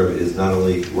program is not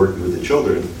only working with the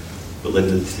children, but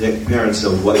letting the parents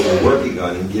know what they're working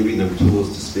on and giving them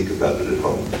tools to speak about it at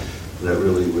home. That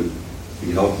really would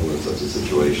be helpful in such a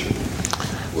situation.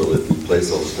 Will it replace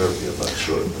all the therapy? I'm not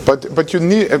sure. But you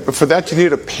need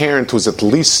a parent who's at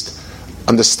least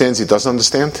understands he doesn't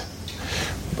understand.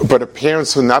 But a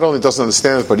parent who not only doesn't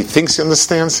understand it, but he thinks he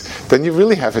understands, then you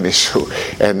really have an issue.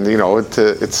 And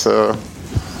it's. Can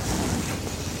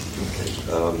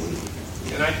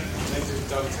I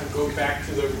go back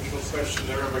to the original question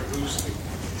there about Glustig?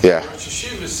 Yeah.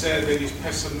 Yeshiva said that he's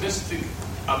pessimistic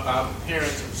about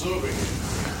parents absorbing.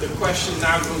 The question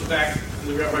now goes back to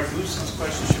the Rabbi Glustig's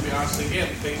question should be asked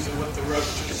again, based on what the Rabbi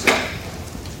just said.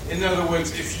 In other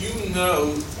words, if you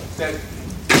know that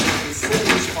the full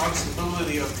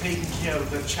responsibility of taking care of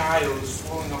the child is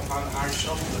falling upon our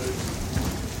shoulders,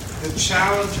 the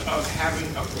challenge of having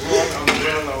a broad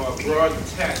umbrella or a broad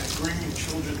tent bringing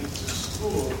children into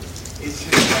school is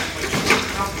just that much more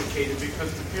complicated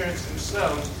because the parents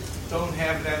themselves don't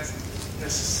have that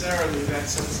necessarily that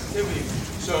sensitivity.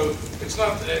 So it's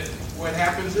not that what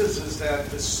happens is that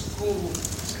the school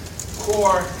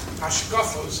core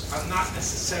hashkafos are not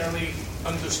necessarily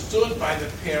understood by the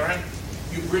parent.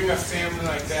 You bring a family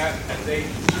like that and they 2,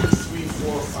 3,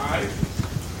 4,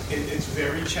 5. It's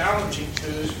very challenging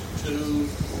to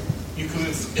you can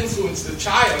influence the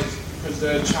child because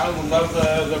the child will love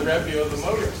the Rebbe or the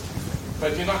motor,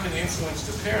 but you're not going to influence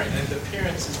the parent, and the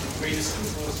parents is the greatest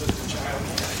influence that the child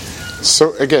has.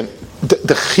 So again,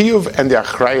 the chiyuv and the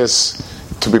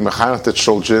achrayas to be mechanech the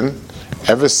children,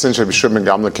 ever since Rabbi Shimon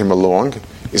ben Gamliel came along,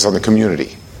 is on the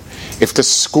community. If the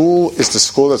school is the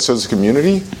school that serves the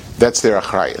community, that's their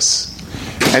achrayas.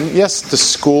 And yes, the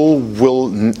school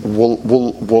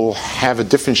will have a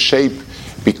different shape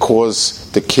because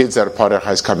the kids that are part of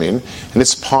achrayas come in, and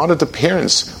it's part of the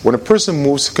parents. When a person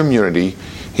moves to community,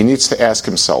 he needs to ask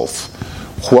himself,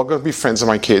 who are going to be friends of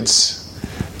my kids?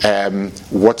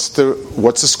 What's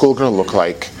the school going to look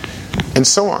like, and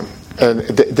so on. And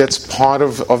that's part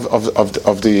of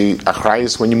the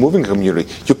achrayas when you move in a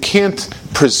community. You can't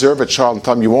preserve a child and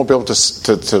tell him you won't be able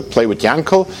to play with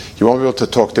Yankel, you won't be able to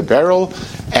talk to Beryl,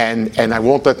 and I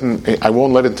won't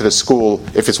let into the school.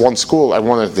 If it's one school, I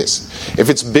won't let this. If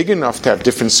it's big enough to have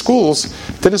different schools,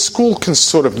 then a school can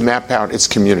sort of map out its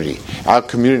community. Our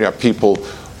community are people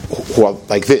who are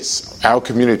like this. Our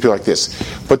community people like this.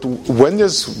 But when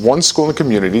there's one school in the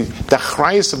community, the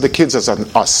achrayus of the kids is on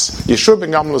us. Yeshua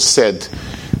ben Gamliel said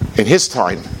in his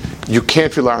time, you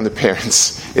can't rely on the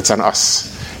parents. It's on us,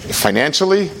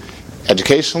 financially,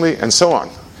 educationally, and so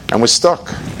on. And we're stuck.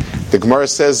 The Gemara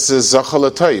says Zachal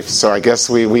Atoif, so I guess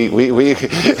we Bal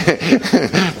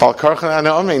Karchan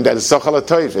Anaoming that is Zachal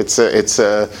Atoif. It's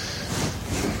a.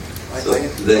 So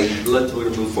let's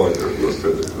move forward,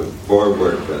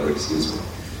 excuse me.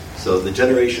 So the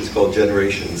generation is called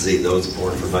Generation Z, those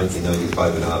born from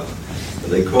 1995 and up.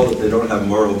 And they call it, they don't have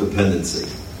moral dependency,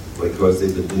 because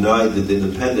they've been denied the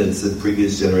independence that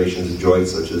previous generations enjoyed,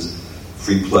 such as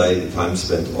free play and time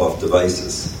spent off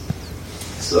devices.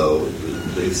 So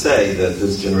they say that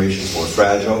this generation is more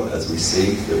fragile, as we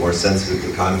see. They're more sensitive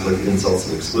to conflict, insults,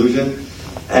 and exclusion.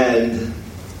 And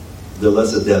they're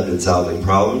less adept at solving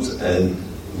problems and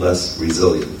less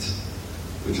resilient,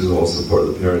 which is also part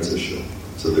of the parents' issue.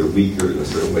 So they're weaker in a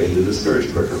certain way, and they're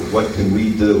discouraged quicker. What can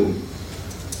we do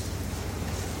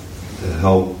to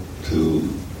help the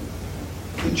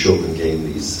children gain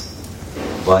these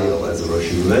vital, as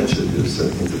Roshi mentioned, there's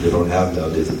certain things that they don't have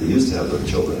nowadays that they used to have their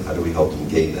children. How do we help them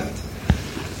gain that?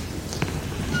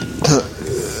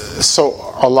 So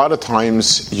a lot of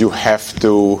times you have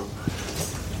to,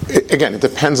 again, it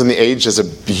depends on the age. There's a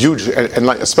huge, and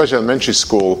like, especially elementary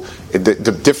school,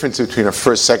 the difference between a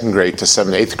first, second grade to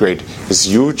 7th, 8th grade is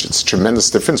huge. It's a tremendous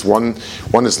difference. One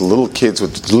is little kids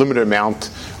with limited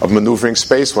amount of maneuvering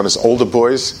space. One is older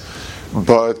boys.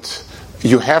 But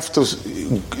you have to,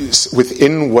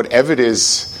 within whatever it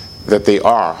is that they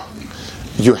are,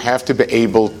 you have to be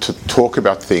able to talk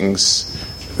about things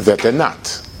that they're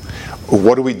not.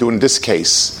 What do we do in this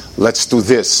case? Let's do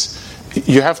this.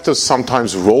 You have to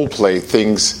sometimes role play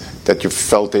things that you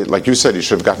felt, like you said, you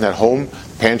should have gotten at home.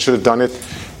 Parents should have done it.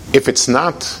 If it's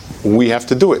not, we have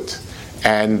to do it.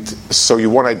 And so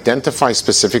you want to identify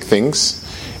specific things,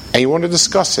 and you want to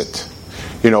discuss it.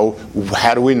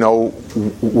 How do we know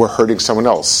we're hurting someone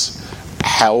else?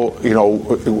 How,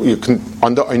 you can,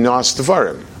 under Inas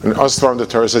Devarim. In Inas Devarim, the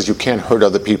Torah says you can't hurt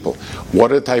other people.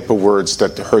 What are the type of words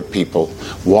that hurt people?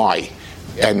 Why?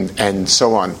 And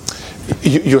so on.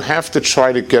 You have to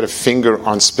try to get a finger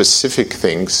on specific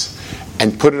things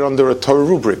and put it under a Torah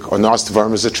rubric. Inas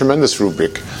Devarim is a tremendous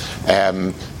rubric.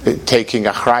 Taking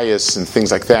achrayus and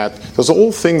things like that. Those are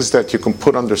all things that you can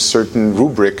put under certain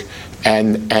rubric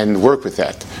and work with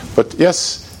that. But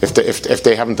yes, if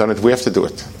they haven't done it, we have to do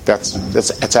it. That's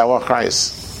our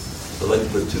achrayus. I'd like to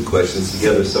put two questions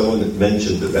together. Someone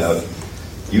mentioned about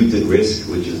youth at risk,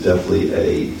 which is definitely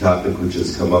a topic which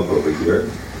has come up over here.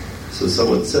 So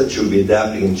someone said should be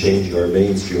adapting and changing our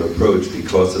mainstream approach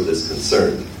because of this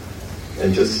concern.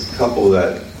 And just couple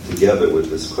that together with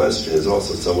this question is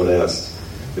also someone asked,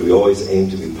 do we always aim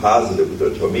to be positive with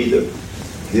our Talmidim,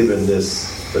 given this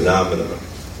phenomenon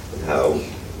and how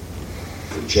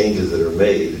the changes that are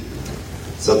made?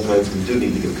 Sometimes we do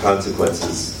need to give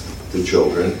consequences to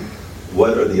children.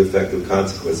 What are the effective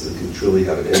consequences that can truly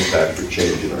have an impact or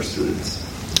change in our students?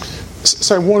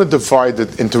 So I want to divide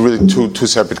it into really two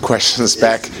separate questions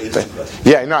back.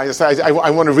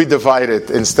 I want to redivide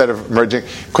it instead of merging,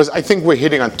 because I think we're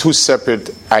hitting on two separate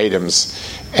items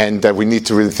and that we need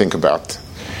to really think about.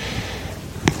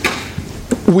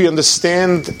 We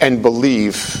understand and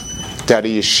believe that a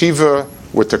yeshiva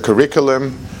with a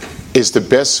curriculum is the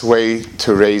best way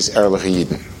to raise Erlich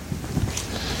Yidden.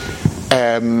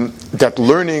 That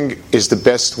learning is the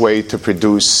best way to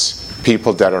produce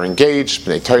people that are engaged,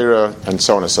 B'nai Torah, and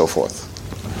so on and so forth.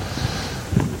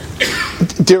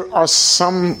 There are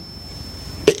some.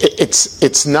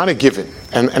 It's not a given,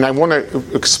 and I want to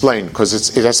explain because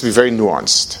it has to be very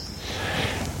nuanced.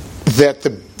 That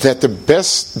the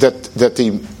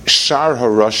Shar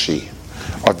Harashi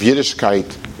of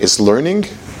Yiddishkeit is learning.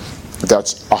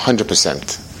 That's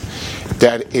 100%.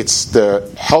 That it's the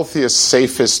healthiest,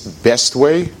 safest, best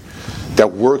way that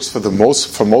works for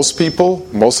most people,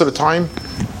 most of the time,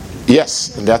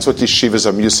 yes, and that's what yeshivas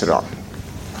are used on.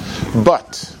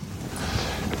 But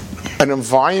an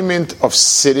environment of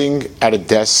sitting at a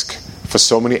desk for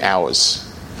so many hours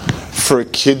for a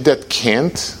kid that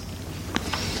can't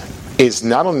is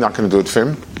not only not going to do it for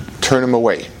him, turn him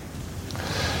away.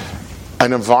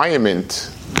 An environment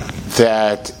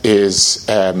that is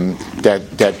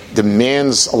that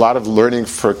demands a lot of learning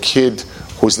for a kid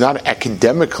who's not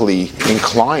academically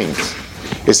inclined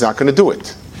is not going to do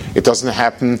it. It doesn't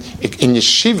happen. In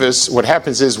yeshivas, what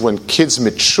happens is when kids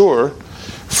mature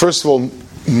First of all,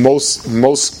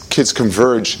 most kids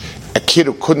converge. A kid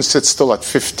who couldn't sit still at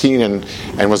 15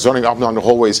 and was running up and down the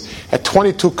hallways, at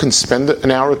 22 can spend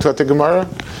an hour or two at the Gemara.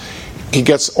 He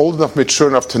gets old enough, mature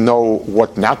enough to know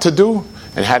what not to do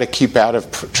and how to keep out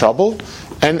of trouble.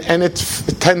 And it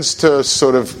tends to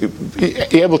sort of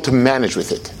be able to manage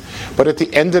with it. But at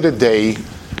the end of the day,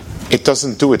 it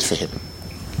doesn't do it for him.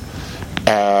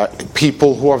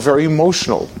 People who are very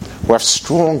emotional, who have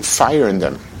strong fire in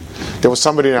them. There was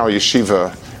somebody in our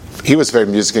yeshiva, he was very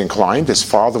musically inclined. His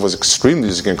father was extremely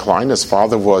musically inclined. His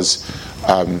father was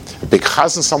a big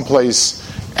chazan someplace,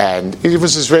 and he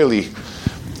was Israeli.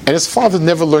 And his father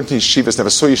never learned in yeshivas, never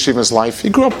saw yeshiva in his life. He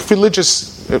grew up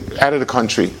religious out of the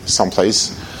country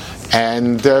someplace,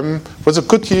 and was a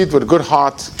good yid with a good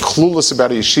heart, clueless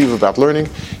about a yeshiva, about learning.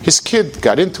 His kid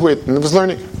got into it and was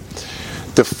learning.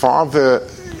 The father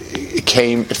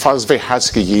came, the father was a very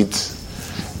haske yid.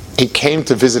 He came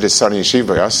to visit his son in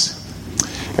yeshiva, yes?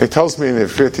 And he tells me in the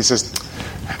fifth, he says,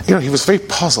 he was very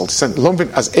puzzled. He said, like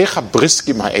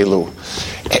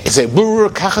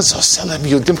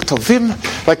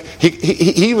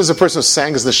he was a person who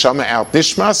sang his neshama out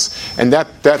nishmas, and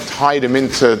that tied him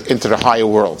into the higher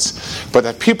worlds. But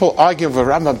that people arguing with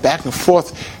Rambam back and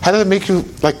forth, how did it make you,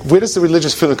 where does the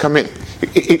religious feeling come in?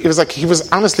 It was like he was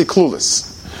honestly clueless.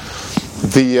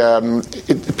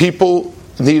 People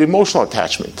need emotional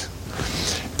attachment,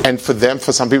 and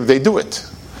for some people, they do it.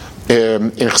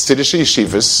 In Chassidish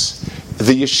yeshivas,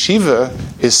 the yeshiva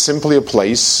is simply a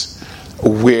place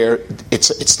where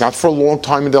it's not for a long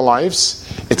time in their lives.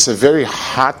 It's a very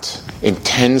hot,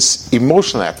 intense,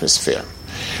 emotional atmosphere.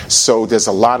 So there's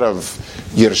a lot of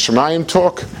Yiras Shamayim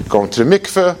talk, going to the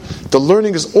mikveh. The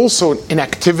learning is also an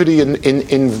activity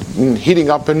in heating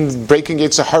up and breaking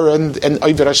Yetzer Hara and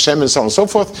Oived Hashem and so on and so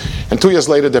forth. And 2 years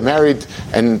later they're married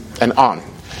and on.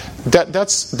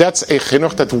 That's a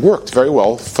chinuch that worked very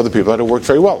well for the people that it worked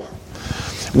very well.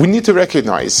 We need to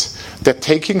recognize that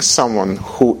taking someone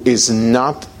who doesn't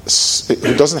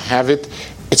have it,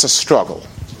 it's a struggle.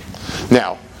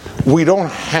 Now, we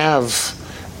don't have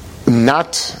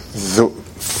not the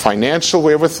financial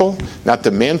wherewithal, not the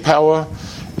manpower,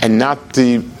 and not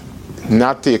the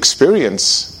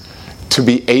experience to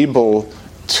be able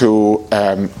to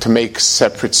make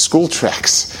separate school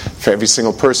tracks for every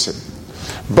single person.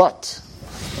 But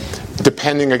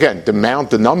depending again, the amount,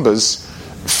 the numbers,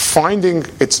 finding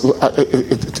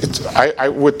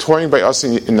we're touring by us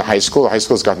in the high school. The high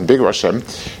school has gotten bigger, Hashem,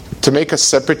 to make a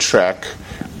separate track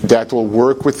that will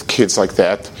work with kids like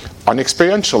that on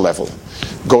experiential level.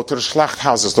 Go to the shlacht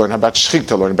houses, learn about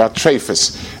shchita, learn about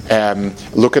treifus,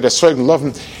 look at Esrog, love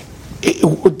them.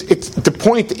 The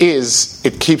point is,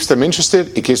 it keeps them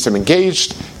interested, it keeps them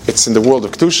engaged, it's in the world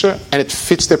of Kedusha, and it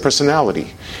fits their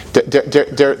personality.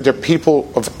 They're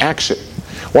people of action.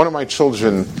 One of my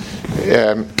children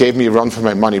gave me a run for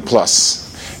my money plus.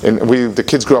 And the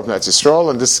kids grew up in Eretz Yisrael,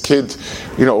 and this kid,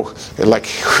 when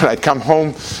I'd come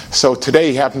home, so today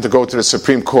he happened to go to the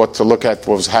Supreme Court to look at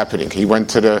what was happening. He went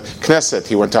to the Knesset,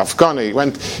 he went to Afghani,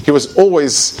 he was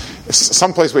always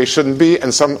someplace where he shouldn't be,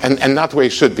 and not where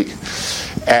he should be.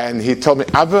 And he told me,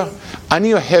 Abba, I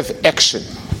need to have action.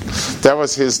 That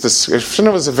was his description.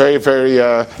 It was a very, very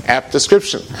apt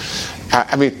description.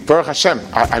 Baruch Hashem.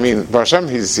 Baruch Hashem,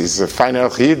 he's a fine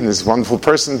Elchid and he's a wonderful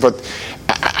person, but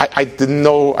I didn't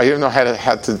know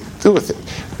how to do with it.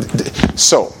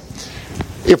 So,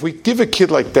 if we give a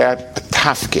kid like that a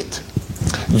tafkid,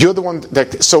 you're the one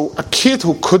so a kid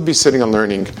who could be sitting and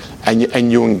learning,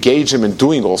 and you engage him in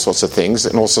doing all sorts of things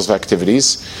and all sorts of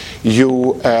activities,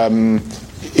 you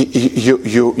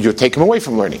take him away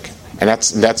from learning, and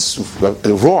that's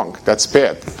wrong. That's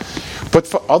bad. But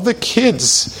for other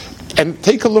kids, and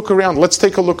let's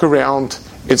take a look around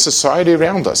in society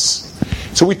around us.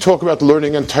 So we talk about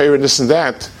learning and Torah and this and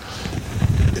that,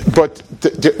 but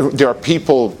there are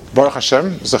people, Baruch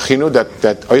Hashem, Zachinu,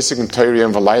 that Isaac and Torah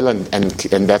and Valayla,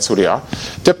 and that's who they are.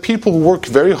 There are people who work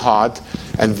very hard,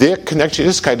 and their connection to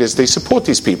this guy is they support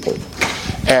these people.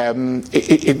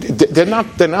 They're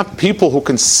not people who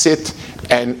can sit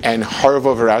and harv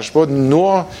over Ashbod,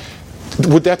 nor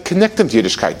would that connect them to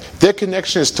Yiddishkeit. Their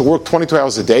connection is to work 22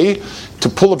 hours a day, to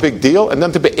pull a big deal, and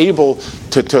then to be able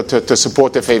to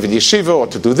support their favorite yeshiva, or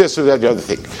to do this or that, the other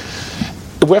thing.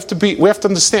 We have to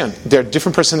understand there are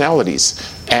different personalities,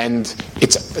 and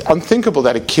it's unthinkable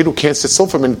that a kid who can't sit still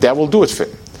for a minute, that will do it for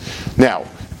him. Now,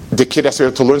 the kid has to be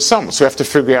able to learn some, so we have to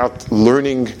figure out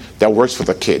learning that works for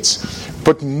the kids.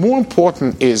 But more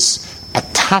important is a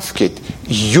tafkid.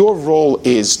 Your role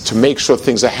is to make sure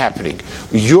things are happening.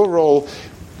 Your role,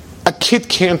 a kid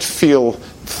can't feel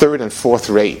third and fourth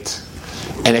rate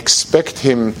and expect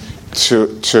him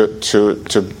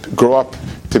to grow up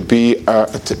to be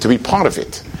part of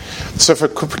it. So if a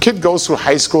kid goes through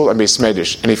high school and he's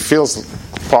Medish and he feels,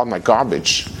 pardon, like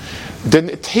garbage, then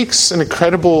it takes an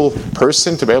incredible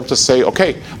person to be able to say,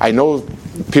 okay, I know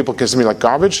people consider me like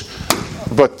garbage,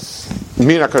 but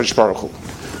me and HaKadosh Baruch Hu.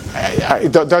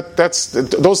 That's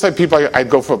those type of people. I'd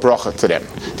go for a bracha to them.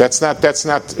 That's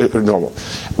not normal.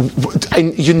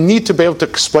 And you need to be able to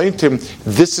explain to him,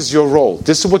 this is your role.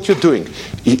 This is what you're doing.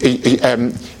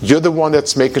 You're the one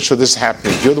that's making sure this is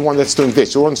happening. You're the one that's doing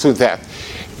this. You're the one that's doing that.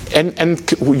 And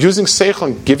using seichel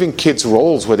and giving kids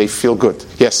roles where they feel good.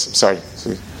 Yes, I'm sorry.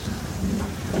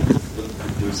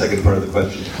 The second part of the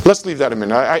question. Let's leave that a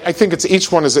minute. I think it's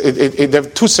each one is. They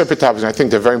have two separate topics, and I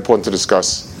think they're very important to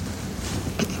discuss.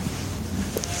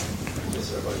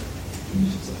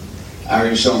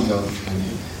 Arian Schoenfeld.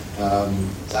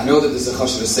 I know that there's a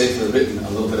Choshev Sefer written a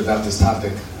little bit about this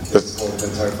topic. It's called the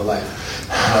Torah for Life.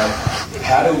 But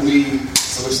how do we?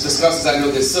 So which discusses, I know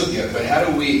this sugya, but how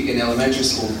do we in elementary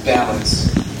school balance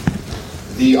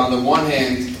on the one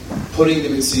hand, putting the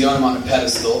Mitziyonim on a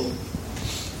pedestal?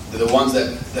 They're the ones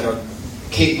that are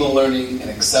capable of learning and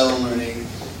excel in learning,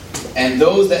 and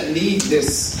those that need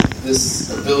this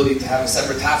ability to have a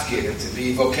separate tafkid, to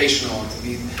be vocational, and to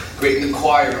be great in the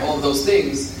choir, all of those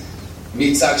things.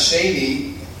 Mitzad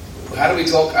Sheni, how do we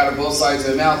talk out of both sides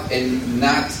of the mouth and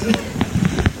not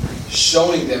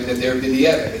showing them that they're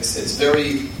b'di'evet? It's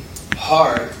very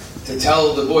hard to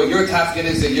tell the boy, your tafkid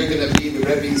is that you're going to be the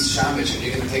Rebbe's shamish, and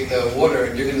you're going to take the water,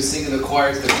 and you're going to sing in the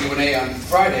choir to the Q&A on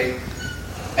Friday,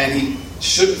 and he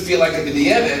shouldn't feel like a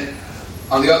b'di'evet.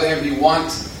 On the other hand, we want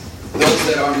those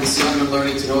that are Nisyan and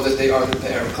learning to know that they are the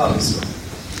Pe'er Klal.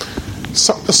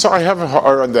 So I have a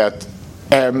hard on that.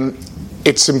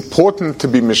 It's important to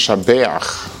be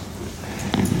mishabeach,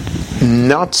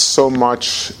 not so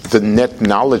much the net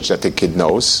knowledge that the kid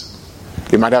knows.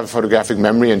 You might have a photographic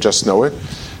memory and just know it,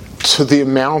 to the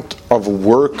amount of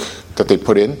work that they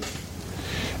put in.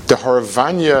 The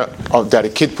haravanya that a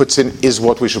kid puts in is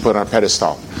what we should put on a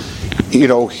pedestal. You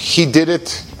know, he did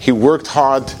it, he worked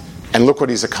hard, and look what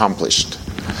he's accomplished.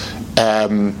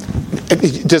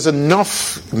 There's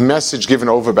enough message given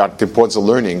over about the importance of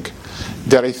learning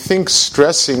that I think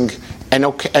stressing and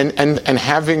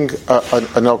having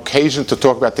an occasion to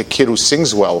talk about the kid who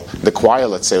sings well, the choir,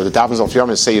 let's say, or the davens of Yom,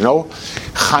 and say,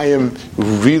 Chaim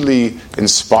really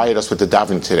inspired us with the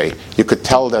daven today. You could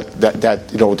tell that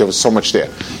there was so much there.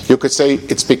 You could say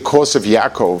it's because of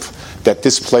Yaakov that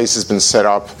this place has been set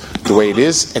up the way it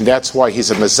is, and that's why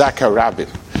he's a Mezaka Rabbim.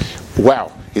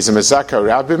 Wow, he's a Mezaka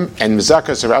Rabbim, and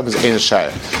Mezaka Rabbim is Ein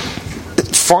Shaya.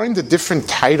 Find the different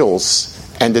titles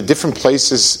and the different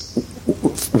places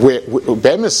where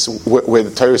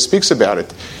the Torah speaks about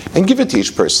it, and give it to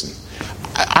each person.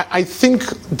 I think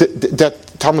that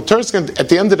Talmud Torah is going to, at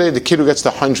the end of the day, the kid who gets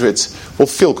the hundreds will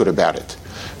feel good about it.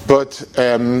 But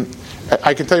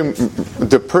I can tell you,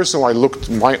 the person who I looked,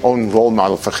 my own role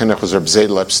model for chinuch was Reb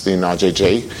Zedel Epstein,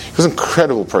 RJJ. He was an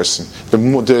incredible person.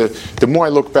 The more I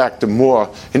look back, the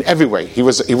more, in every way, he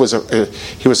was a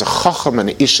chacham and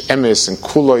an ish emes and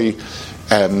kuloi,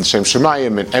 Shem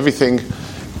Shemayim and everything.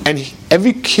 And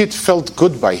every kid felt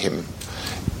good by him.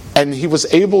 And he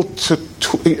was able to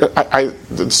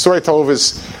the story I told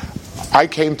is, I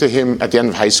came to him at the end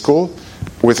of high school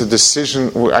with a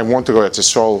decision. I want to go to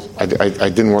Israel. I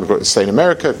didn't want to stay in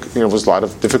America. There was a lot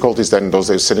of difficulties then in those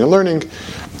days sitting and learning.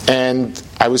 And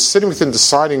I was sitting with him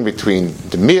deciding between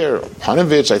Demir, or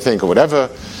Panovich, I think, or whatever.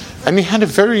 And we had a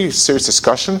very serious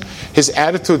discussion. His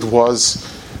attitude was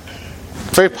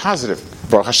very positive.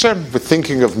 Baruch Hashem, we're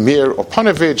thinking of Mir or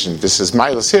Panovich, and this is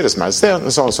Milas here, this is Milas there,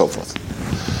 and so on and so forth.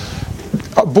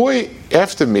 A boy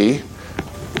after me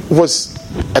was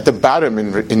at the bottom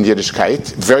in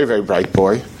Yiddishkeit, very, very bright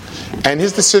boy, and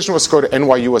his decision was to go to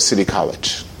NYU or City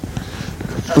College.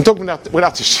 I'm talking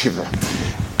without yeshiva.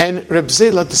 And Reb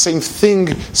Zedel had the same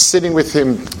thing, sitting with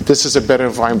him, this is a better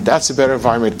environment, that's a better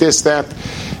environment, this, that.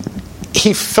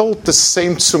 He felt the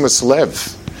same tzumas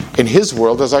lev in his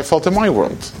world as I felt in my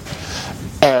world.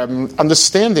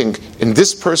 Understanding in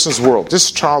this person's world,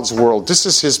 this child's world, this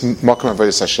is his makom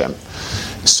avodas Hashem.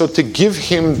 So to give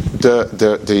him the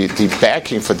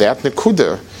backing for that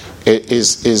nekuda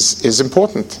is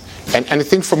important, and I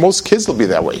think for most kids it'll be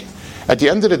that way. At the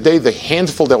end of the day, the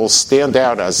handful that will stand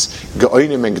out as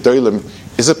geonim and gedolim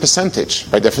is a percentage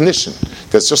by definition.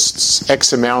 There's just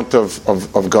X amount of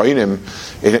geonim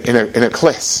in a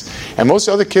class, and most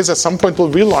other kids at some point will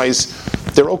realize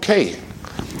they're okay.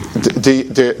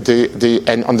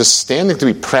 and understanding to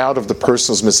be proud of the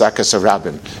person who's Mezakas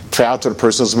Rabbim, proud to the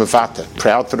person who's Mevata,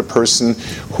 proud for the person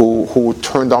who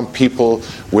turned on people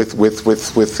with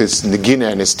his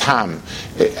Negina and his Tam.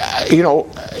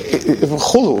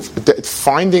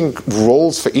 Finding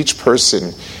roles for each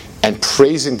person and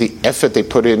praising the effort they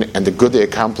put in and the good they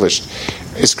accomplished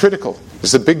is critical.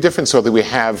 There's a big difference whether we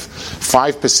have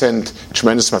 5%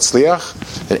 tremendous matzliach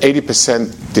and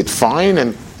 80% did fine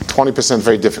and 20%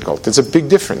 very difficult. It's a big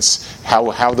difference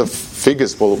how the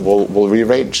figures will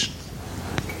rearrange.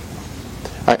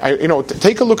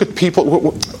 Take a look at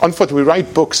people. Unfortunately, we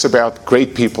write books about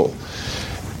great people.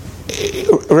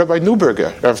 Rabbi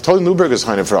Neuberger, Rav Toli Neuberger's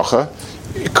Heine Vracha,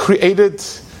 created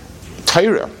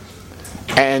Torah,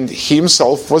 and he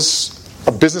himself was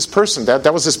a business person.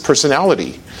 That was his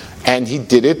personality, and he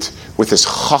did it with his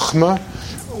chachma,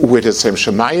 with his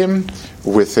shemayim,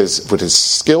 with his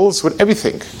skills, with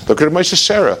everything. Look at Moshe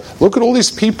Shera. Look at all these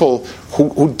people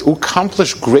who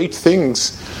accomplish great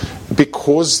things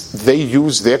because they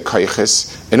use their kaiches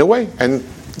in a way. And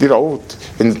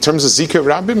in terms of Zika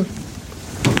Rabbim,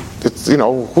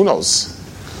 who knows?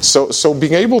 So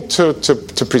being able to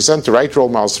present the right role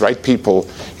models, the right people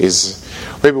is.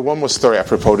 Maybe one more story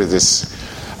apropos to this.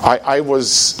 I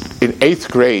was in 8th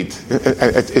grade.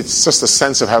 It's just a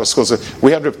sense of how schools.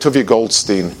 We had Reb Tuvi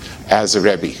Goldstein as a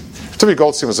Rebbe. Tuvi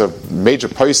Goldstein was a major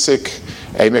posik,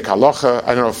 Eimek Halacha.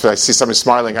 I don't know if I see somebody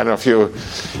smiling. I don't know if you.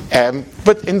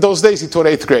 But in those days, he taught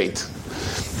 8th grade,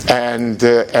 and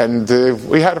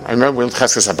we had him. I remember we went to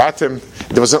Cheskes Habatim.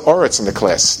 There was an Oretz in the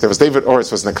class. There was David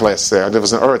Oretz was in the class. There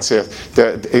was an Oretz here.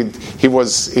 He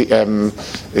was in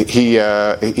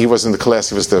the class.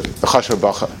 He was the Chasher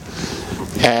Bacha.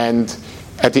 And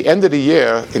at the end of the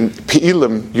year, in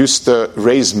Pi'ilim used to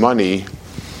raise money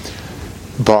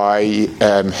by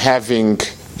having,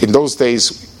 in those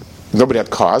days, nobody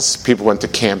had cars. People went to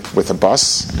camp with a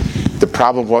bus. The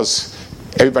problem was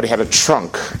everybody had a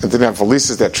trunk and didn't have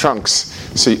valises, their trunks.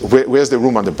 So where's the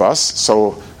room on the bus?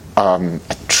 So a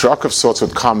truck of sorts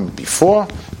would come before,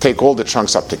 take all the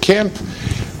trunks up to camp.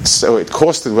 So it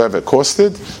costed whatever it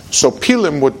costed. So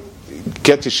Pi'ilim would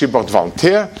get yeshiva to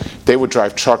volunteer. They would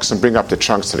drive trucks and bring up the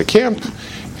trunks to the camp,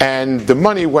 and the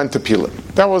money went to Pi'ilim.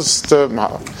 That was the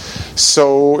model.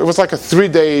 So it was like a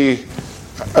 3-day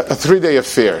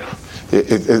affair.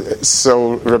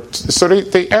 So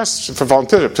they asked for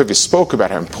volunteers. They spoke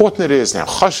about how important it is, and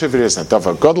how chashuv it is, and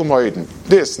davar gadol moed, and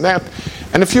this and that.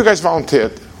 And a few guys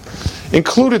volunteered.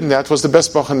 Included in that was the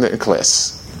best bach in the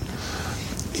class.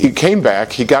 He came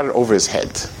back. He got it over his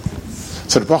head.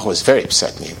 So the Baruch was very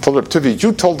upset. He told Reb Tuvi,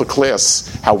 you told the class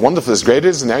how wonderful this grade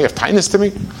is, and now you have kindness to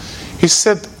me? He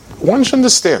said, one should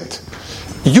understand.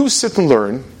 You sit and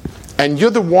learn, and you're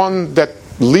the one that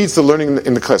leads the learning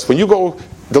in the class. When you go,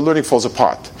 the learning falls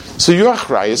apart. So your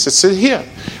achrayus is sit here.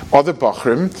 Other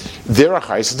Bachrim, their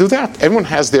achrayus do that. Everyone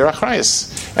has their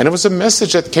achrayus. And it was a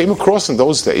message that came across in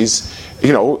those days.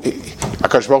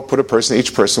 Akash Baruch put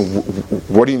each person,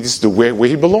 what he needs to do, where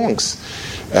he belongs.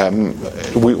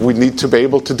 We need to be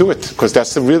able to do it because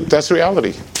that's the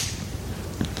reality.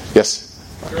 Yes.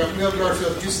 Neil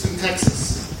Garfield, Houston,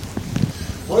 Texas.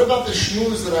 What about the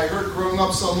shmooze that I heard growing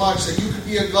up so much that you could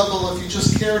be a gadol if you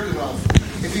just cared enough?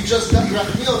 If you just dive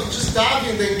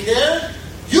and then cared,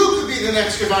 you could be the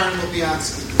next Aaron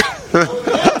Lopiansky.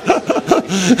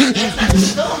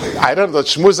 I don't know.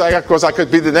 Shmooze I got because I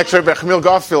could be the next Rebbe Chmil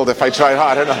Garfield if I tried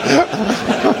hard. I don't know.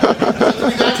 Do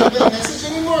we not get the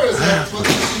message anymore? Is that what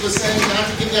she was saying? Not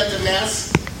to give that to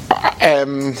mass?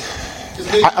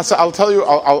 So I'll tell you.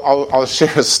 I'll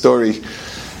share a story.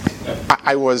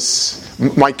 I lived in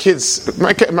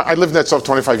Netzov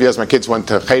 25 years. My kids went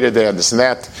to Cheder there and this and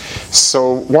that.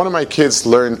 So one of my kids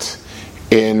learned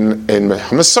in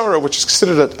Masora, which is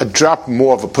considered a drop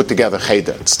more of a put-together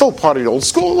Cheder. It's still part of the old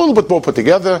school, a little bit more put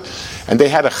together. And they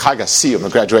had a Chag HaSiyum, a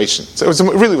graduation. So it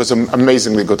really was an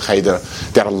amazingly good Cheder.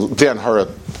 They had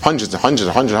hundreds of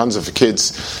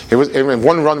kids. It was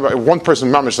one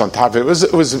person mamish on top of it. It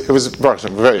was a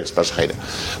very special Cheder.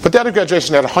 But they had a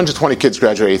graduation. They had 120 kids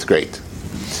graduate 8th grade.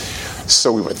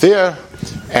 So we were there,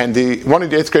 and one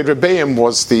of the 8th grade Rebbeim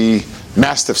was the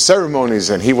master of ceremonies,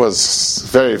 and he was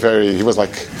he was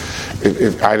like,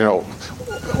 I don't know,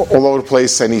 all over the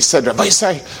place. And he said, Rabbi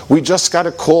Isai, we just got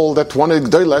a call that one of the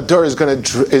Gdolei Hador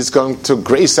is going to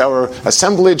grace our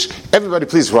assemblage. Everybody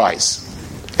please rise.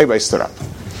 Everybody stood up.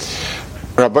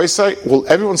 Rabbi Isai, will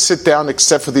everyone sit down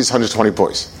except for these 120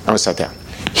 boys? And we sat down.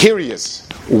 Here he is.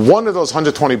 One of those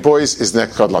 120 boys is the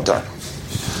next Gdolei Hador.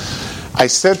 I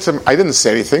said to him, I didn't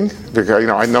say anything because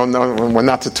I know when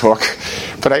not to talk,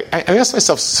 But I asked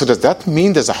myself, so does that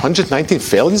mean there's 119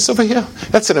 failures over here?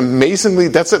 That's an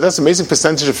that's an amazing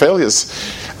percentage of failures.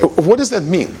 What does that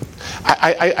mean?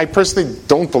 I personally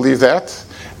don't believe that,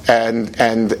 and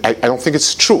I don't think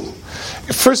it's true.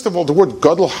 First of all, the word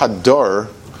Gadol Hadar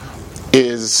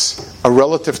is a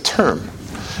relative term.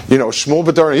 Shmuel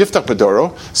B'daro and Yiftach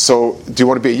B'daro. So, do you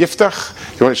want to be a Yiftach?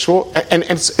 Do you want to Shmuel? And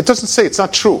it doesn't say, it's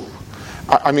not true.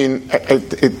 I've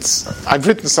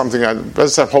written something,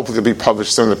 hopefully it'll be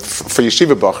published soon for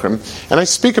Yeshiva Bachrim, and I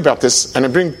speak about this, and I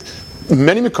bring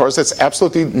many makors that's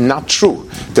absolutely not true.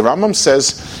 The Rambam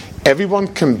says, everyone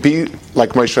can be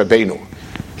like Moshe Rabbeinu.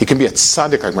 He can be a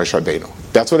tzaddik like Moshe Rabbeinu.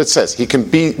 That's what it says. He can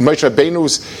be Moshe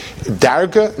Rabbeinu's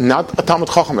darga, not a Talmud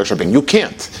Chacham Moshe Rabbeinu. You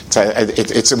can't.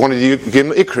 It's one of the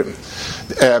Gimel Ikrim.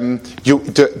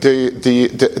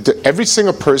 Every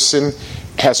single person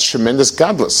has tremendous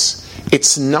gadlus.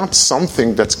 It's not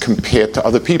something that's compared to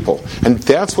other people. And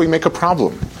that's where you make a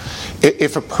problem.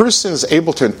 If a person is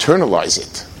able to internalize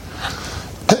it,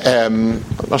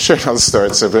 I'll show you another story.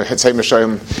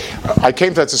 I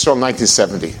came to Israel in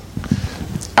 1970.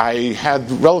 I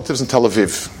had relatives in Tel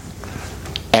Aviv,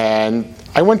 and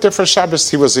I went there for Shabbos.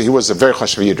 He was a very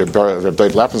chashuv yid. Rabbi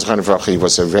Lappin, he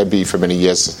was a rebbe for many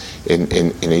years in a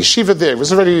yeshiva there. He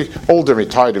was already older,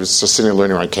 retired. He was just sitting and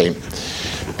learning when I came.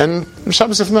 And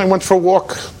Shabbos afternoon, I went for a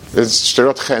walk. It's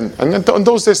Shderot Chen. And in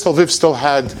those days, Tel Aviv still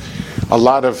had a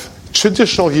lot of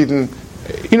traditional Yidden,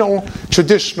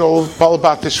 traditional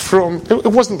Balabatish Frum.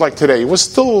 It wasn't like today. There was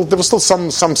still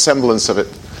some semblance of it.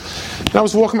 And I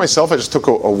was walking myself. I just took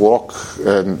a walk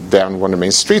down one of the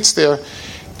main streets there,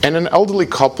 and an elderly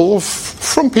couple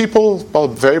from people,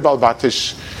 very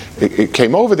Balbatish, it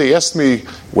came over. They asked me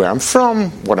where I'm from,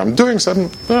 what I'm doing. So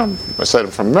I said,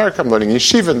 I'm from America. I'm learning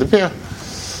yeshiva in the Beer.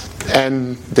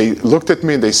 And they looked at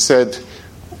me and they said,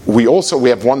 we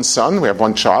have one son, we have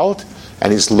one child,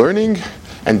 and he's learning,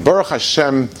 and Baruch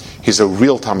Hashem, he's a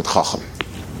real Talmid Chacham.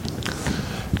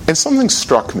 And something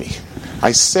struck me.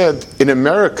 I said, in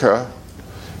America,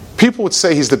 people would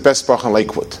say he's the best Baruch in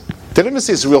Lakewood. They never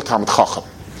say he's a real Talmid Chacham.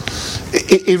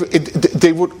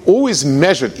 They would always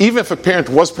measure, even if a parent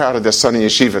was proud of their son in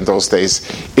yeshiva in those days,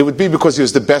 it would be because he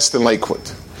was the best in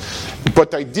Lakewood.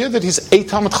 But the idea that he's a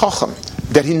Talmid Chacham,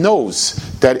 that he knows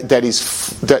that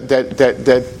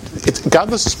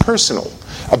godless is personal.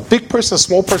 A big person, a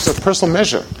small person, a personal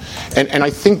measure. And I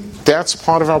think that's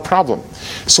part of our problem.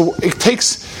 So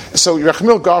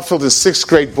Rachmil Garfield in 6th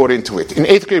grade bought into it. In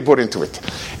 8th grade bought into it.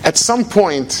 At some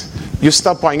point, you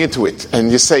stop buying into it.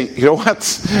 And you say, you know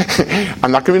what?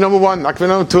 I'm not going to be number 1, not going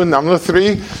to be number 2, number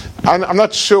 3. I'm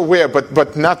not sure where,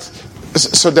 but not.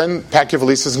 So then pack your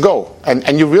valises and go.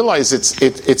 And you realize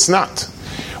it's not.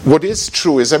 What is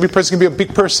true is every person can be a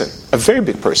big person, a very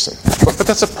big person, but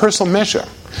that's a personal measure,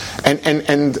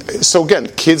 and so again,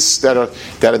 kids that are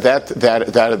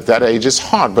that age is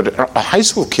hard, but a high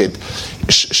school kid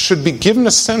should be given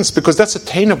a sense, because that's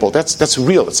attainable, that's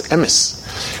real, it's emes.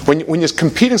 When you're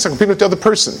competing with the other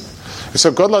person. So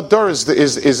Gadol Hadar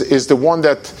is the one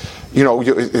that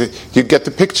you get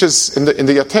the pictures in the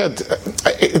Yated.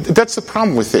 That's the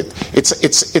problem with it.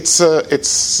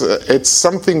 It's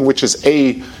something which is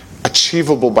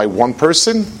achievable by one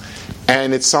person,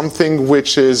 and it's something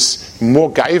which is more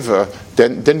gaiva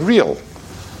than real.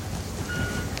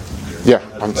 Yeah,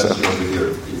 I'm sorry.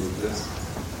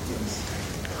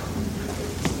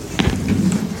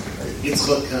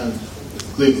 Yitzchak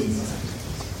Cleveland.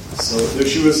 So if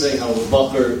she was saying how a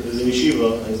Bacher is in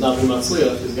yeshiva and is not being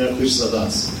matzliach, is going to klish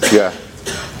sadas. Yeah.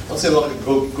 Let's say a Bacher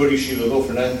go to yeshiva, go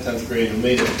for 9th and 10th grade, and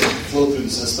made it flow through the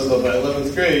system, but by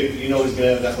 11th grade, he's going to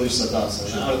have that klish sadas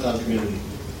in an out-of-town community.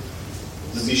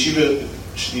 Does the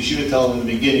yeshiva tell him in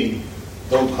the beginning,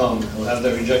 don't come, he'll have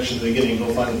that rejection in the beginning,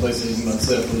 go find a place that he's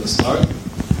matzliach from the start?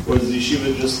 Or does the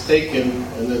yeshiva just take him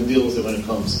and then deal with it when it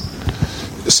comes?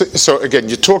 So again,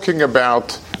 you're talking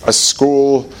about a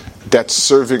school that's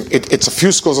serving, it's a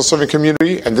few schools are serving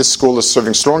community, and this school is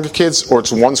serving stronger kids, or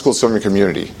it's one school serving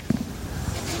community?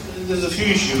 There's a few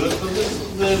yeshivas, but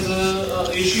there's a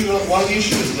yeshiva, one of the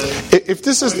yeshivas. If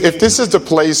this is the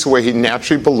place where he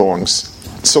naturally belongs,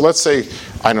 so let's say,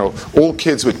 I know, all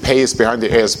kids with payas behind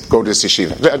their ears go to this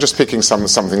yeshiva. I'm just picking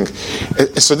something.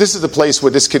 So this is the place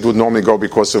where this kid would normally go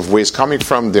because of where he's coming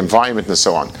from, the environment, and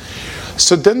so on.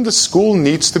 So then the school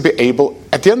needs to be able,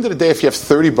 at the end of the day, if you have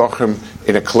 30 bachrim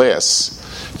in a class,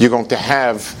 you're going to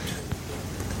have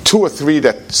 2 or 3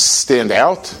 that stand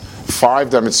out,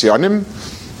 5 that are mitzianim,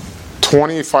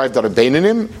 25 that are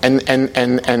beinanim,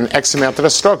 and X amount that are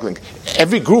struggling.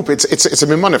 Every group, it's a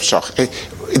miman of shach.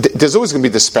 There's always going to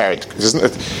be disparity.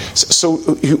 So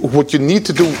what you need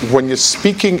to do when you're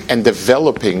speaking and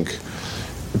developing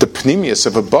the pnimius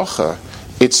of a bacha,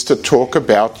 it's to talk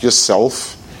about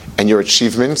yourself and your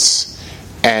achievements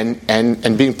and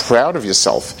being proud of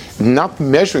yourself, not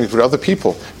measuring it with other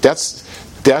people. That's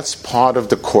part of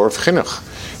the core of chinuch.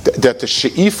 That the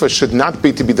she'ifa should not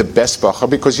be to be the best bacha,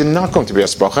 because you're not going to be the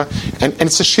best bacha, and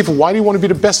it's a she'ifa. Why do you want to be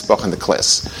the best bacha in the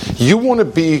class? You want to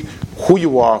be who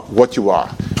you are, what you are,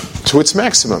 to its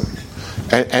maximum.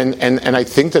 And I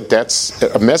think that's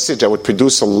a message that would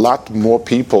produce a lot more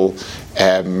people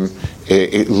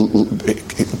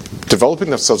developing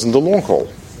themselves in the long haul.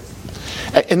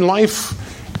 In life,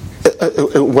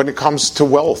 when it comes to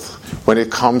wealth, when it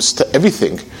comes to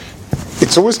everything,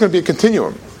 it's always going to be a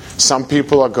continuum. Some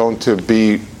people are going to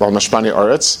be mashmani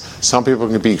aretz, some people are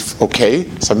going to be okay,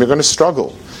 some people are going to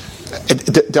struggle.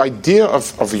 The idea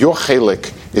of your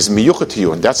chelik is miyuchat to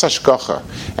you, and that's hashgacha,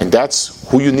 and that's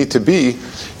who you need to be,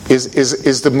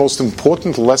 is the most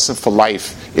important lesson for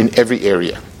life in every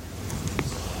area.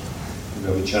 We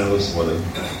have a channelist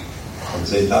on the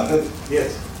same topic?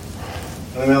 Yes.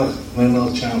 Manuel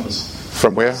channelist.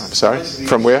 From where? I'm sorry?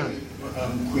 From where?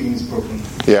 Queens, Brooklyn.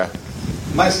 Yeah.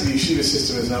 The yeshiva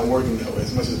system is not working that way,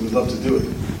 as much as we'd love to do it.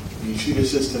 The yeshiva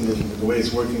system, the way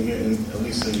it's working here, at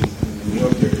least in the New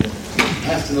York area, you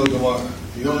have to know Gemara.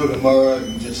 If you don't know Gemara,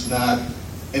 you're just not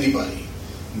anybody.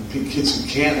 Kids who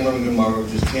can't learn Gemara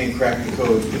just can't crack the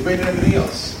code. They're great at everything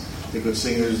else. They're good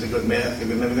singers, they're good math, they're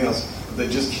good at everything else. But they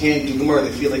just can't do Gemara.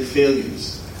 They feel like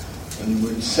failures. And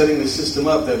we're setting the system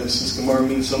up that since Gemara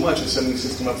means so much, we're setting the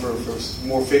system up for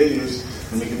more failures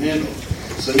than we can handle.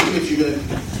 So even if you're going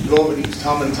to go over to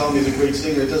Talmud and tell him he's a great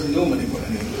singer, it doesn't do him anymore.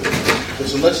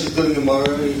 Because unless he's good in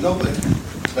Gemara, he's nobody.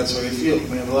 That's what they feel.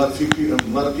 We have a lot of people, a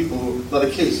lot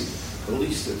of kids, at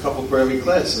least a couple per every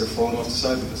class, that are falling off the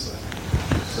side of this life.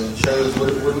 So, Shadows,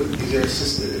 is there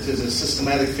a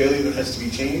systematic failure that has to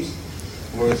be changed?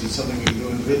 Or is it something we can do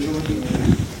individually?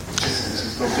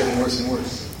 It's getting worse and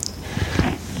worse.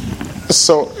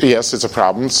 So yes, it's a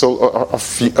problem. So a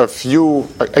few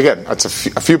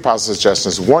positive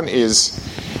suggestions. One is,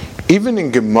 even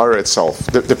in Gemara itself,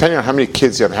 depending on how many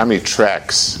kids you have, how many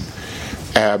tracks,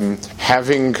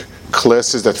 having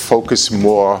classes that focus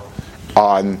more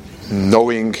on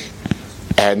knowing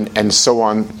and so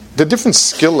on, the different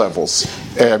skill levels.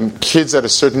 Kids at a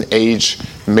certain age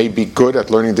may be good at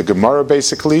learning the Gemara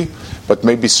basically, but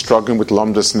may be struggling with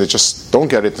Lumdus and they just don't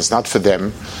get it, it's not for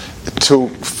them. To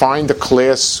find a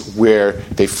class where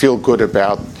they feel good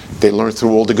about, they learn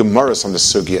through all the Gemaras on the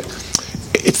Sugya.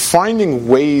 Finding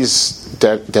ways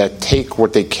that take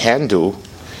what they can do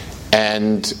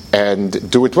and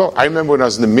do it well. I remember when I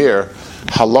was in the Mir,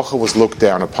 halacha was looked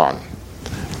down upon.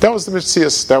 That was the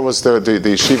Metzias, that was the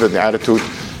yeshiva, the attitude.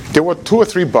 There were 2 or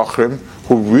 3 bachrim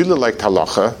who really liked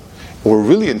halacha, were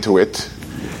really into it,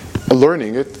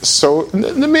 learning it. So in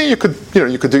the Mir, you could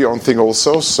do your own thing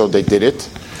also. So they did it.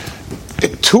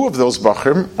 2 of those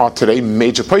bachrim are today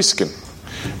major poskim.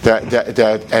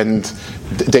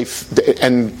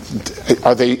 And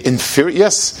are they inferior?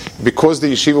 Yes, because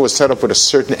the yeshiva was set up with a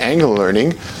certain angle of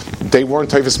learning, they weren't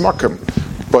Tavis Makam.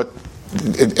 But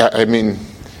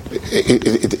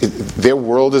their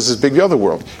world is as big as the other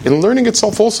world. In learning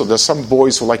itself also, there's some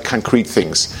boys who like concrete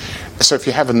things. So if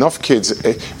you have enough kids,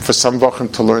 for some bachrim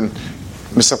to learn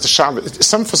Masechet Shabbos,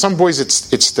 for some boys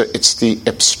it's the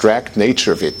abstract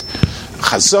nature of it.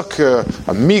 Chazaka,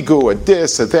 amigo, a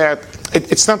this, a that.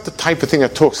 It's not the type of thing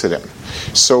that talks to them.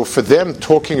 So for them,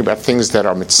 talking about things that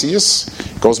are mitzias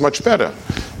goes much better.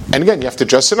 And again, you have to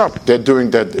dress it up. They're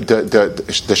doing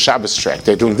the Shabbos track.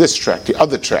 They're doing this track, the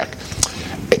other track.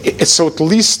 So at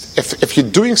least if you're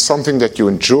doing something that you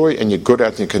enjoy and you're good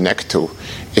at and you connect to,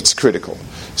 it's critical.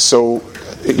 So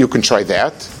you can try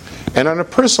that. And on a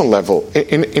personal level,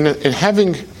 in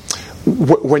having,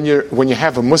 when you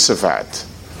have a musavad,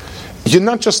 you're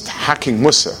not just hacking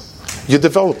musa, you're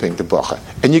developing the bracha,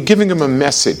 and you're giving them a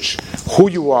message: who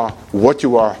you are, what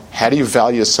you are, how do you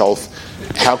value yourself,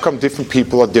 how come different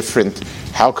people are different,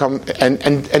 how come, and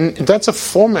that's a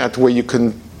format where you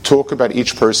can talk about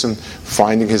each person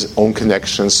finding his own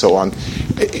connection and so on.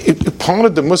 Part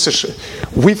of the musa,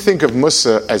 we think of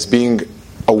musa as being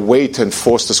a way to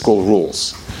enforce the school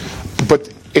rules,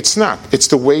 but it's not. It's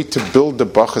the way to build the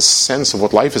bracha's sense of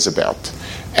what life is about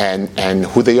and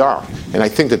who they are. And I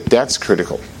think that's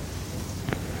critical.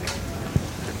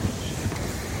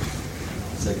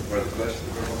 Second part of the question.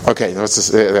 Okay,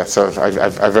 so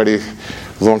I've already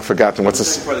long forgotten. What's the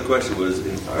second part of the question was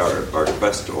our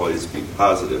quest to always be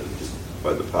positive, just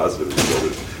by the positive.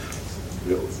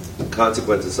 The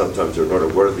consequences sometimes are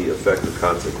not what are the effect of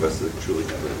consequences that truly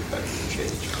have an impact and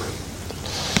change.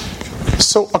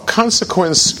 So a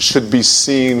consequence should be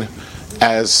seen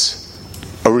as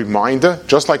a reminder,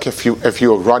 just like if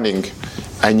you were running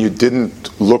and you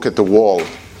didn't look at the wall,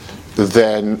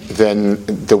 then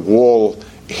the wall,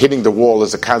 hitting the wall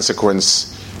is a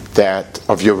consequence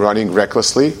of your running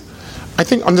recklessly. I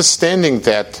think understanding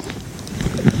that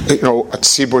a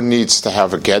tzibur needs to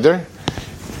have a gather.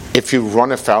 If you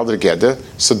run afoul together,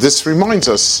 so this reminds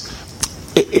us.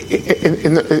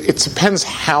 It depends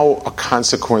how a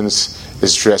consequence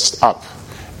is dressed up,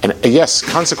 and yes,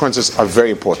 consequences are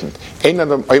very important.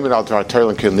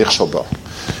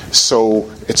 So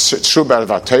it's true about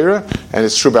Vatera and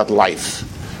it's true about life,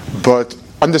 but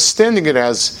understanding it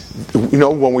as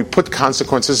when we put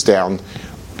consequences down,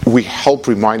 we help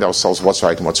remind ourselves what's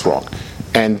right and what's wrong.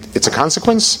 And it's a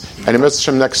consequence, and in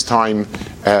Mitzvah next time,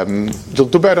 you'll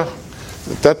do better.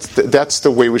 That's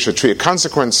the way we should treat it.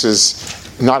 Consequence is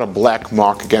not a black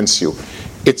mark against you.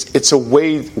 It's a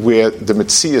way where the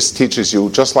Metzias teaches you,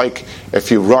 just like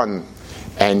if you run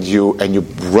and you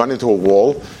run into a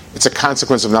wall, it's a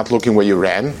consequence of not looking where you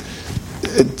ran.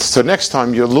 So next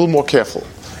time, you're a little more careful.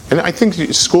 And I think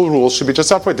school rules should be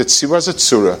just upright. The tzura is a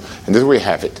tzura, and there we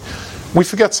have it. We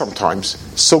forget sometimes.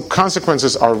 So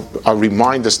consequences are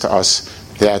reminders to us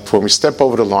that when we step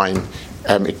over the line,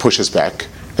 it pushes back.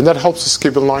 And that helps us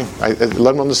keep in line. Let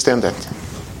them understand that.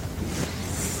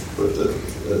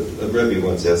 A Rebbe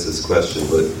once asked this question,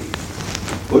 but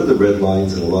what are the red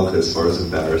lines in halacha as far as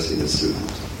embarrassing a student?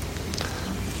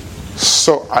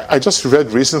 So I just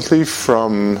read recently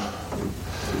from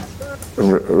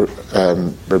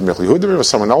Rabbi Michal Yehuda or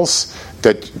someone else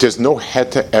that there's no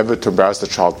heta ever to embarrass the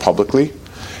child publicly.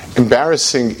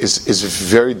 Embarrassing is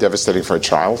very devastating for a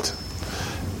child,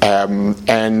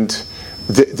 and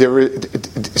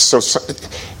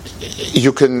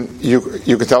you can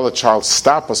tell a child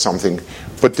stop or something,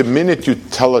 but the minute you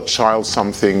tell a child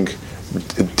something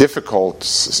difficult,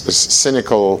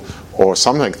 cynical, or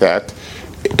something like that,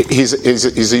 he's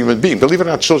a human being. Believe it or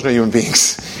not, children are human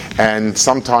beings, and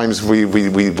sometimes we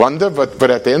wonder. But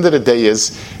at the end of the day,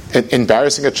 is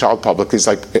embarrassing a child publicly is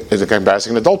like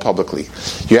embarrassing an adult publicly.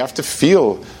 You have to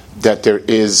feel that there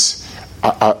is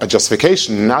a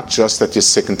justification, not just that you're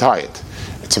sick and tired.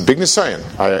 It's a big nisayon.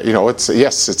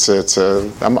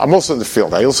 I'm also in the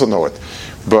field. I also know it,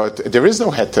 but there is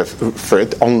no heta for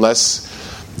it unless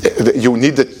you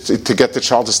need to get the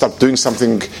child to stop doing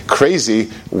something crazy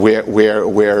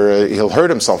where he'll hurt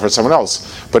himself or someone else.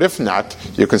 But if not,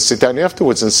 you can sit down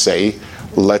afterwards and say,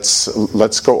 let's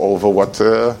go over what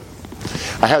I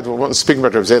had. Speaking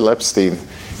about Rav Zayel Epstein,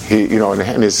 he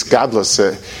and his godless.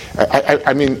 I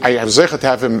have zeicha to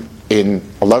have him in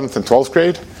 11th and 12th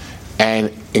grade.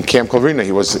 And in Camp Kolrina,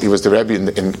 he was the Rebbe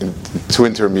in 2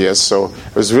 interim years. So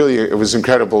it was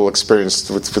incredible experience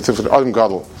with Adam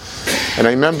Gadol. And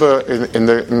I remember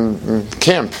in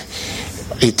camp,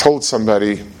 he told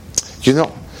somebody,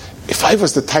 if I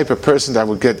was the type of person that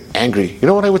would get angry, you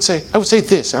know what I would say? I would say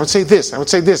this, I would say this, I would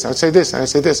say this, I would say this, I would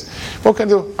say this. What can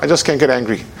I do? I just can't get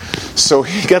angry. So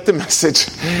he got the message.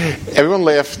 Everyone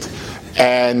laughed.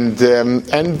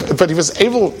 But he was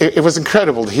able. It was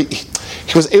incredible. He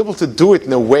was able to do it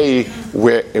in a way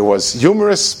where it was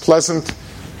humorous, pleasant,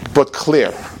 but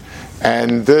clear.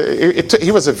 And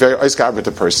he was a very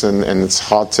Eisgearbeiter person, and it's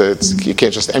hard you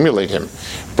can't just emulate him.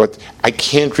 But I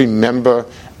can't remember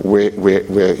where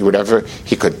whatever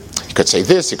he could say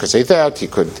this, he could say that, he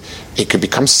could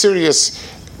become serious.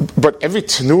 But every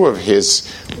tenure of his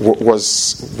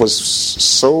was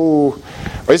so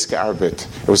Eisgearbeit.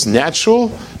 It was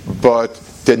natural, but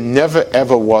there never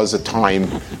ever was a time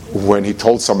when he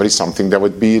told somebody something that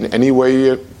would be in any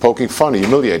way poking fun,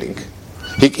 humiliating.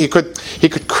 He could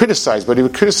criticize, but he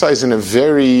would criticize in a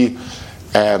very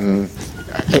matter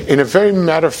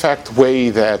of fact way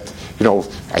that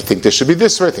I think there should be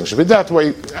this way, I think it should be that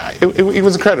way. It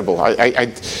was incredible.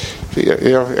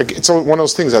 It's one of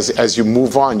those things. As you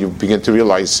move on, you begin to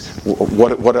realize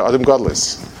what Adam Gadol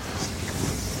is.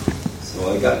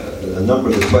 So I got a number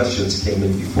of the questions came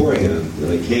in beforehand.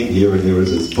 When I came here, and there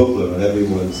was this booklet on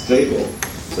everyone's table.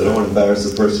 So I don't want to embarrass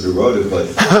the person who wrote it, but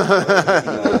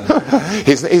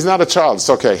he's not a child. It's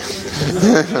okay.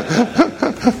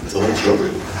 It's only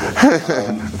children.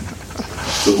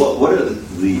 So what are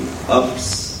the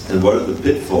ups and what are the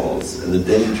pitfalls and the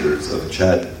dangers of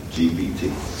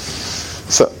ChatGPT?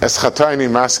 So as Chatayni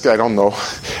Mask, I don't know.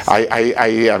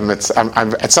 I'm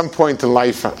at some point in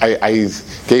life I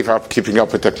gave up keeping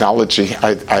up with technology.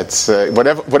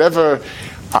 Whatever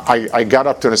I got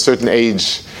up to a certain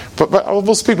age, but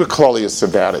we'll speak with Claudius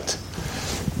about it.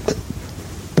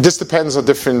 This depends on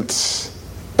different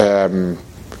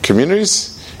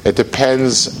communities. It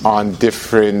depends on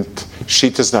different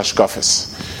shitas nashkafis.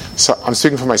 So I'm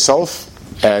speaking for myself,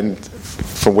 and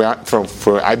from where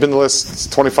I've been the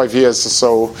last 25 years or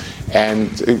so,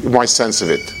 and my sense of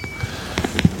it.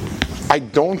 I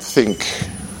don't think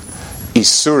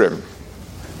Isurim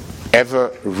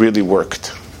ever really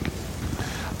worked.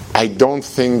 I don't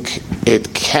think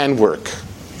it can work.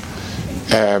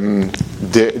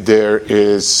 There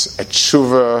is a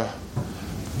tshuva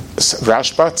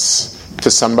rashbats to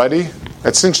somebody.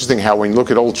 It's interesting how when you look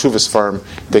at old tshuvas farm,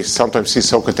 they sometimes see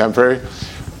so contemporary,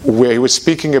 where he was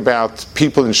speaking about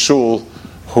people in shul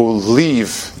who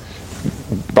leave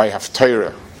by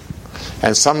haftarah,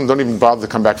 and some don't even bother to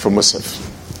come back from musaf.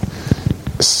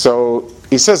 So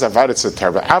he says, Avaritz a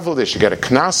terrible avil, they should get a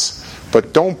knas,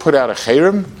 but don't put out a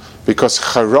chayrim, because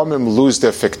charamim lose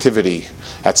their effectivity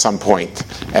at some point.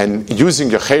 And using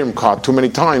your chayrim card too many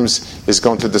times is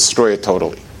going to destroy it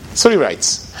totally. That's what he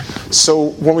writes.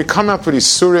 So when we come out with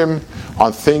Isurim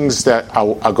on things that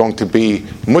are going to be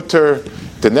mutter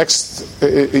the next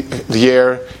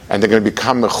year, and they're going to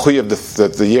become a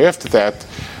chuyav the year after that,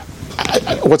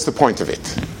 what's the point of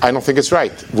it? I don't think it's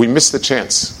right. We missed the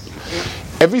chance.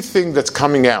 Everything that's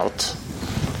coming out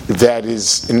that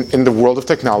is in the world of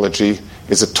technology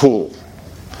is a tool.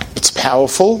 It's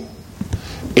powerful,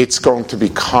 it's going to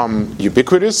become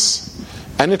ubiquitous,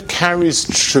 and it carries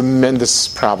tremendous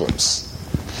problems.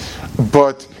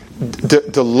 But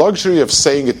the luxury of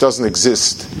saying it doesn't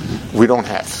exist, we don't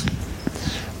have.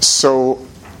 So,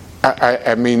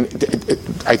 I mean,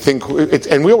 I think,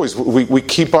 and we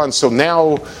keep on, so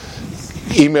now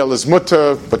email is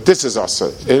mutter, but this is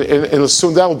asa, and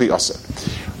soon that'll be asa.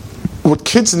 What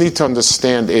kids need to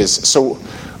understand is, so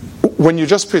when you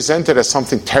just present it as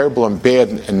something terrible and bad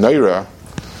and naira,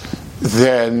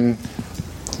 then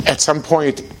at some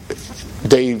point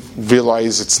they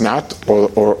realize it's not,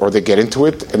 or they get into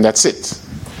it, and that's it.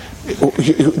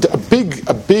 A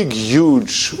big,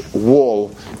 huge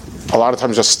wall a lot of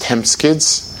times just tempts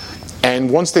kids,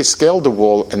 and once they scale the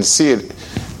wall and see it,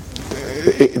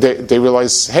 they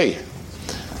realize, hey,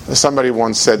 somebody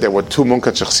once said there were two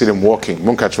Munkach Chassidim walking.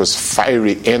 Munkach was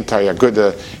fiery,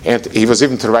 he was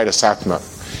even to write a Satma.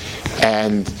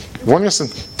 And one person,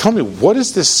 tell me, what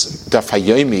is this Daf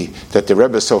Hayomi that the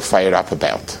Rebbe is so fired up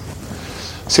about?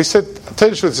 So he said, I'll tell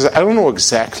you the truth, I don't know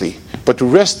exactly, but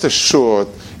rest assured,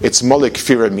 it's Malik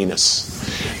Fira Minas.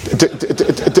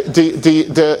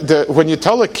 When you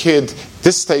tell a kid,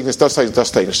 this statement, das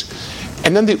statement,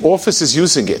 and then the office is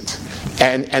using it,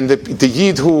 and the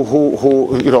yid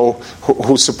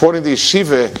who's supporting the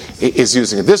yeshiva is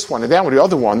using it, this one and that one, the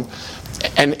other one,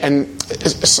 and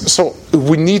so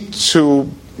we need to.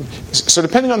 So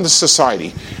depending on the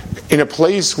society, in a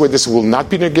place where this will not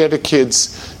be negated to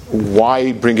kids,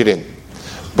 why bring it in?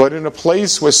 But in a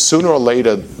place where sooner or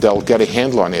later they'll get a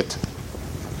handle on it,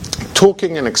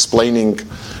 talking and explaining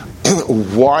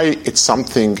why it's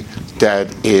something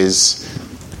that is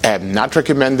not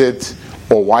recommended,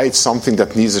 or why it's something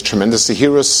that needs a tremendous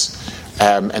zehirus,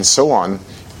 and so on,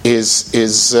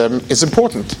 is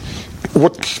important.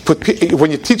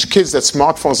 When you teach kids that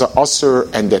smartphones are usher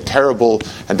and they're terrible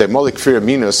and they're molik fir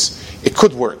minus, it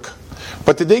could work.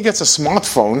 But the day he gets a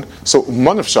smartphone, so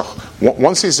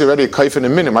once he's already a kaif in a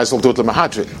minute, might as well do it to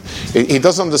Mahadrin. He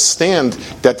doesn't understand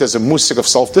that there's a musik of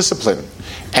self-discipline.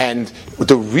 And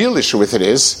the real issue with it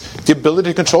is the ability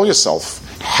to control yourself.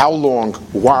 How long,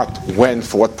 what, when,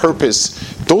 for what purpose.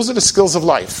 Those are the skills of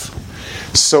life.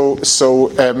 So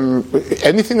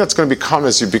anything that's going to become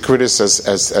as ubiquitous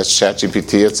as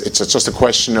ChatGPT, it's just a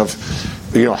question of,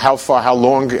 how far, how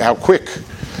long, how quick.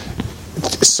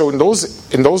 So in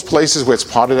those places where it's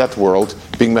part of that world,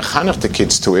 being mechanech the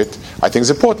kids to it, I think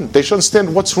is important. They should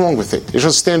understand what's wrong with it. They should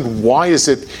understand why is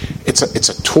it. It's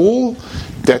a tool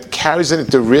that carries in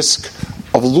it the risk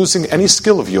of losing any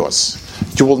skill of yours.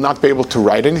 You will not be able to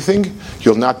write anything.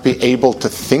 You'll not be able to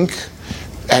think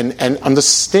and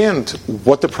understand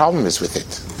what the problem is with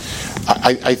it.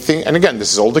 I think, and again,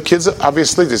 this is older kids.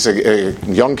 Obviously, this is a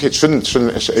young kid shouldn't,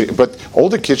 but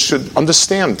older kids should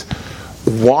understand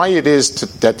why it is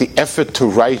that the effort to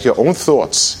write your own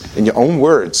thoughts in your own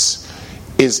words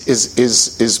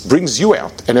is brings you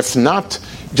out, and if not,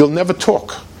 you'll never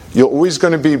talk. You're always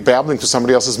going to be babbling to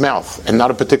somebody else's mouth, and not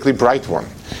a particularly bright one.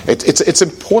 It's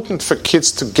important for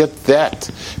kids to get that,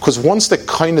 because once they're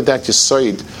kind of that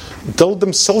yesod, they'll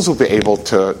themselves will be able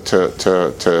to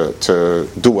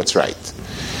do what's right.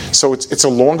 So it's a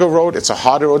longer road, it's a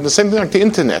harder road, and the same thing like the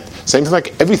internet, same thing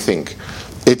like everything.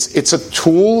 It's a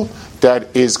tool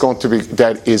that is going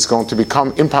to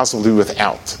become impossible to do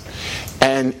without.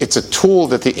 And it's a tool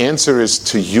that the answer is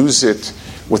to use it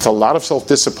with a lot of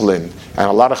self-discipline and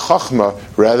a lot of chachma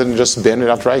rather than just ban it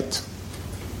outright.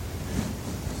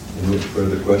 Any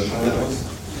further question on that one?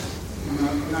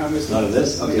 None of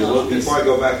this? Okay, well, before I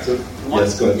go back to...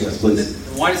 Yes, go ahead, yes, please.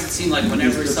 Why does it seem like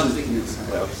whenever something...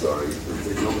 I'm sorry.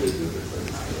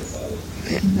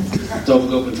 Dov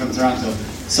Gopin from Toronto.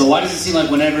 So why does it seem like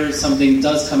whenever something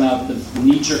does come out, the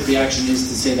knee-jerk reaction is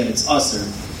to say that it's usher?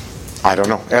 I don't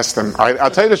know. Ask them.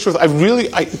 I'll tell you the truth. I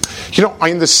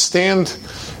understand.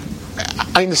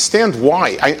 I understand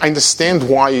why. I understand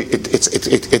why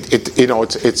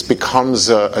it becomes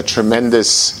a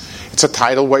tremendous. It's a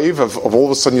tidal wave of all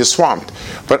of a sudden you're swamped.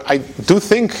 But I do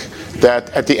think that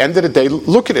at the end of the day,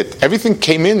 look at it. Everything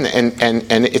came in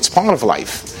and it's part of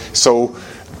life. So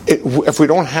if we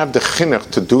don't have the chinuch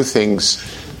to do things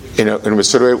in a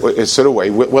sort of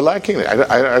way, we're lacking it.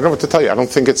 I don't know what to tell you. I don't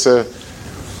think it's a.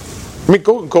 I mean,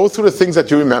 go through the things that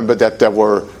you remember that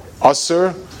were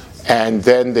usher, and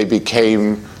then they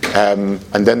became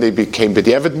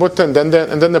b'diavad mutter, and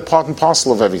then they're part and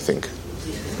parcel of everything.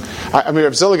 I mean,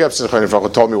 Rav Zelig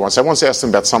told me once. I once asked him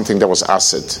about something that was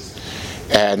acid,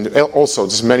 and also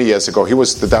just many years ago, he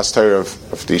was the das Torah of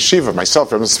the yeshiva.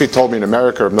 Myself, Rav Tzvi told me in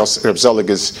America, Rav Zelig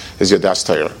is your das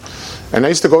Torah, and I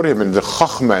used to go to him and the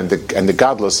chachma and the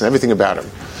gadlus and everything about him,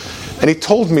 and he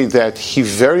told me that he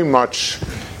very much.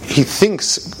 He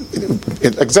thinks,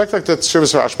 exactly like that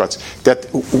service of Ashbatz, that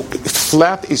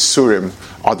flat Isurim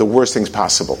are the worst things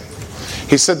possible.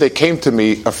 He said they came to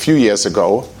me a few years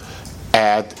ago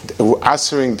and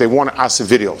they want to ask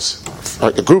videos.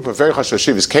 A group of very chashuv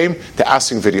yeshivas came, they're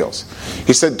asking videos.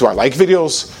 He said, do I like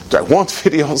videos? Do I want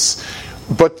videos?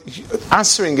 But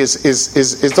answering is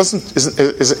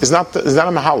not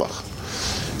a mahalach.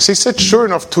 So he said, sure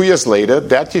enough, 2 years later,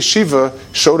 that yeshiva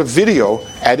showed a video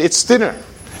at its dinner.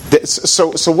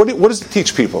 So what does it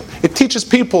teach people? It teaches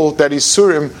people that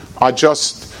Isurim are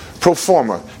just pro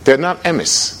forma. They're not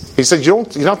emes. He said, you're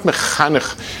not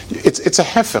mechanech. It's a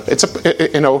hefer. It's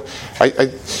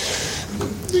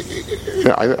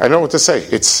I know what to say.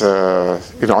 It's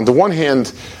on the one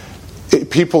hand,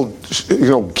 people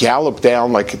gallop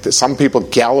down like some people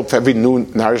gallop every new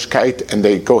narishkeit and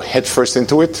they go headfirst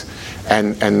into it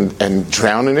and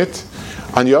drown in it.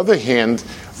 On the other hand,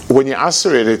 when you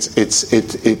answer it,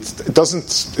 it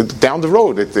doesn't down the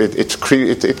road.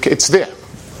 It's there.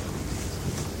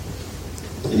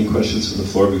 Any questions from the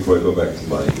floor before I go back to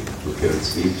my prepared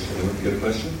speech? Anyone get a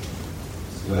question?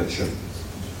 Go ahead, sure.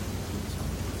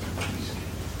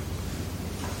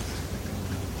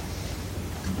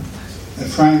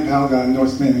 Frank Alga,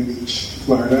 North Miami Beach,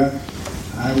 Florida.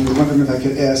 I was wondering if I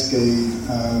could ask a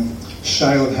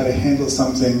child how to handle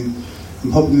something. I'm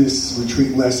hoping this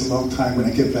retreat lasts a long time. When I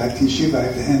get back to yeshiva, I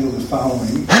have to handle the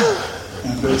following.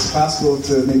 But it's possible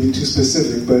to maybe too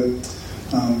specific. But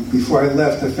before I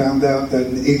left, I found out that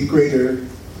an 8th grader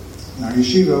in our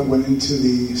yeshiva went into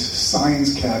the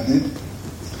science cabinet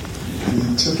and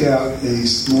he took out a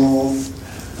small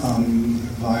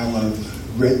vial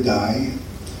of red dye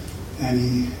and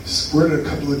he squirted a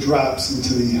couple of drops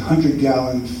into the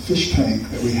 100-gallon fish tank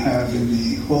that we have in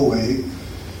the hallway.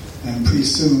 And pretty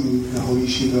soon, the whole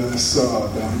yeshiva saw,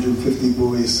 the 150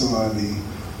 boys saw the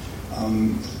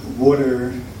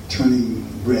water turning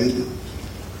red,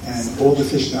 and all the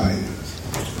fish died.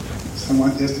 So I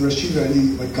wanted to ask the Rosh Yeshiva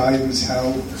any guidance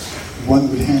how one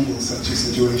would handle such a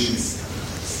situation.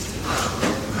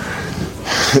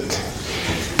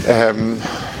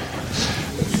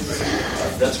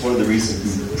 That's one of the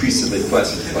reasons we pre-submit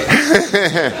questions.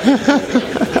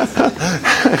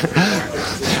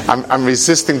 I'm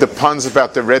resisting the puns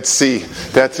about the Red Sea.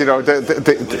 That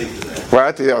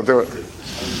what?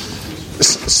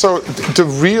 So the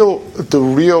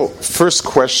real first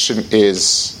question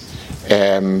is,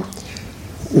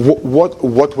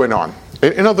 what went on?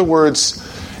 In other words,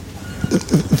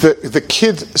 the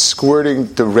kid squirting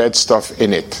the red stuff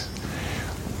in it.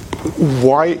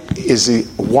 Why is he?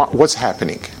 What's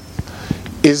happening?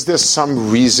 Is there some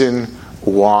reason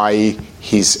why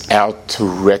he's out to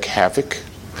wreak havoc?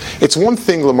 It's one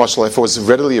thing, Lamashal, if it was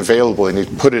readily available and he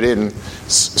put it in,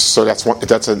 so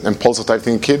that's an impulsive type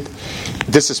thing, kid.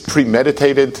 This is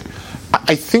premeditated.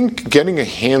 I think getting a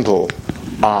handle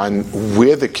on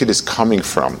where the kid is coming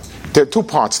from. There are two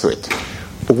parts to it.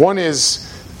 One is,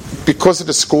 because of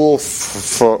the school,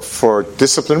 for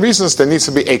discipline reasons, there needs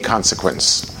to be a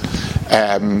consequence.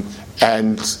 And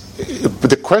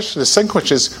the second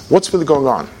question is, what's really going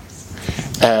on?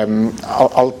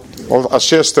 I'll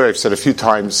share a story I've said a few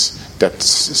times that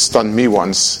stunned me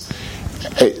once.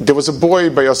 There was a boy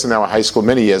by us in our high school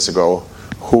many years ago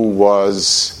who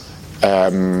was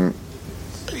he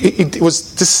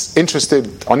was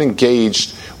disinterested,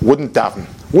 unengaged, wouldn't daven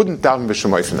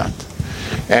b'shemoy for that.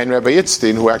 And Rabbi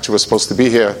Yitztin, who actually was supposed to be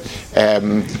here,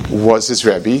 was his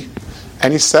Rebbe.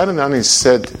 And he sat down and he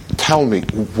said, tell me,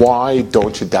 why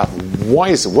don't you daven? Why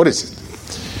is it? What is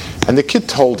it? And the kid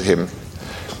told him,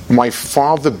 my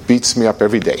father beats me up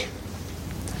every day.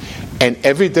 And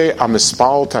every day I'm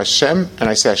mispal to Hashem, and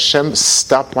I say, Hashem,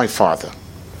 stop my father.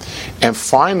 And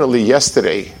finally,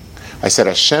 yesterday, I said,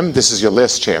 Hashem, this is your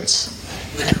last chance.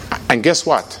 And guess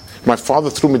what? My father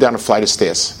threw me down a flight of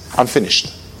stairs. I'm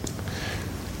finished.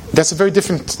 That's a very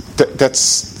different,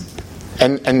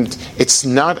 and it's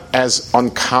not as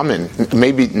uncommon,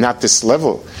 maybe not this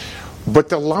level, but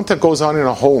there's a lot that goes on in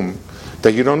a home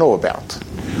that you don't know about.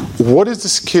 What is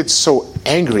this kid so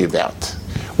angry about?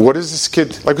 What is this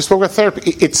kid, like we spoke about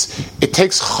therapy, it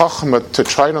takes chachma to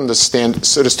try and understand.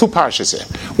 So there's two parshas here.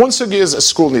 One sugi is a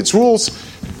school needs rules.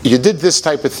 You did this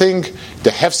type of thing, the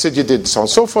hefsid you did, so on and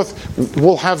so forth,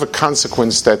 will have a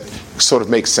consequence that sort of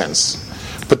makes sense.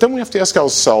 But then we have to ask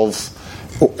ourselves,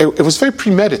 it was very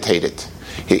premeditated.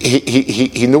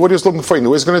 He knew what he was looking for, he knew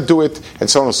he was going to do it, and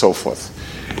so on and so forth.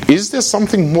 Is there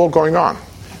something more going on?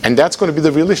 And that's going to be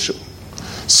the real issue.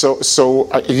 So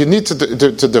you need to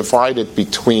divide it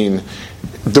between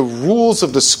the rules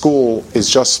of the school is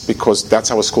just because that's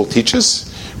how a school teaches.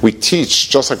 We teach,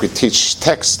 just like we teach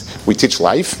text, we teach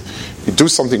life. You do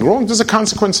something wrong, there's a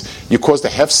consequence. You cause the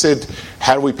hefsid,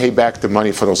 how do we pay back the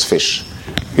money for those fish?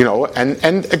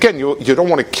 And again, you don't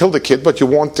want to kill the kid, but you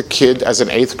want the kid as an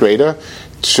 8th grader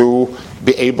to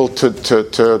be able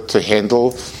to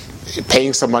handle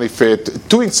paying some money for it,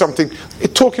 doing something,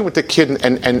 talking with the kid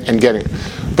and getting.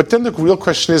 But then the real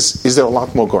question is there a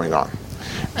lot more going on?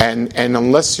 And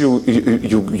unless you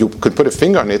could put a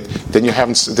finger on it, then you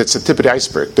haven't. That's the tip of the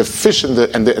iceberg. The fish and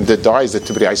the dye is the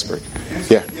tip of the iceberg.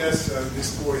 Yeah. Yes,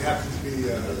 this boy happens to be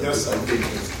yes.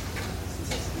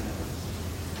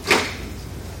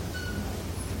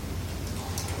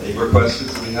 Any more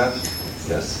questions we have?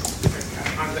 Yes.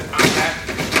 On that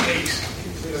case,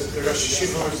 the Rosh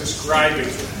Hashiva was describing.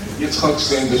 Yitzchak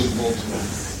Sanders of Baltimore.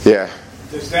 Yeah.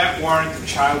 Does that warrant the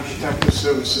Child Protective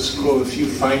Services call if you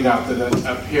find out that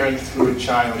a parent threw a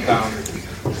child down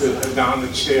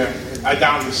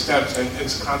the steps and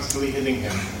is constantly hitting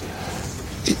him?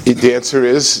 The answer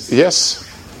is yes.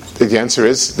 The answer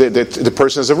is that the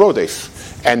person is a rodef,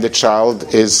 and the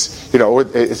child is,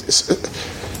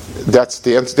 that's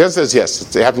the answer. The answer is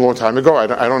yes. It happened a long time ago. I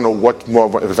don't know what more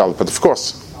developed, but of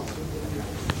course.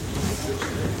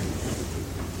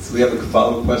 So we have a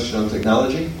follow-up question on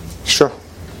technology? Sure.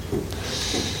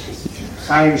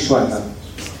 Chaim Shweta.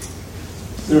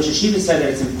 The Rosh Hashiva said that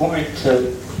it's important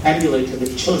to emulate to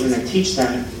the children and teach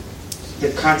them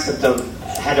the concept of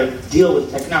how to deal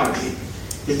with technology.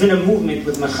 There's been a movement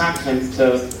with Mechanchen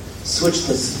to switch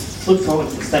to flip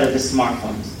phones instead of the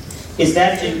smartphones. Is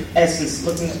that in essence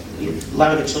looking at a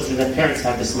lot of the children, their parents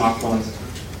have the smartphones,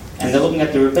 and they're looking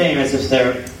at the Rebbeim as if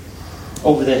they're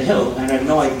over the hill and have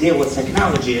no idea what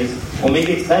technology is, or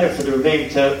maybe it's better for the Rebbeim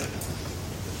to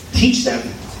teach them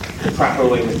the proper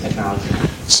way with technology.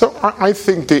 So I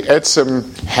think the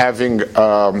etzem having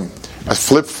a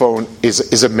flip phone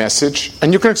is a message,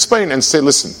 and you can explain and say,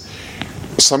 listen,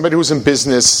 somebody who's in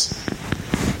business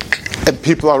and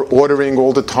people are ordering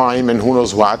all the time and who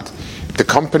knows what, the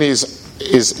company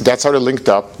that's how they're linked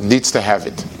up, needs to have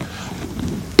it.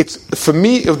 For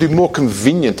me, it would be more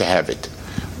convenient to have it,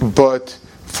 but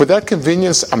for that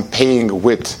convenience, I'm paying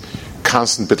with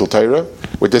constant bittul Torah,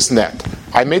 with this and that.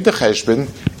 I made the cheshbon,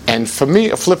 and for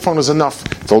me, a flip phone is enough.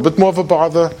 It's a little bit more of a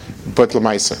bother, but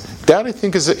l'maisa. That, I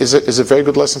think, is a very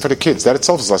good lesson for the kids. That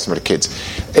itself is a lesson for the kids.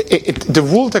 The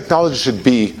rule of technology should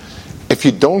be, if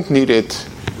you don't need it,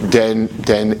 then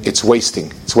it's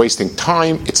wasting. It's wasting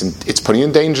time. It's putting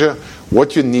in danger.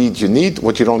 What you need, you need.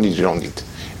 What you don't need, you don't need.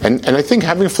 And I think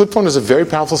having a flip phone is a very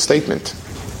powerful statement.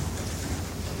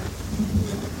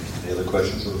 Any other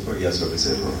questions on the floor? Yes, over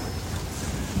Sefer.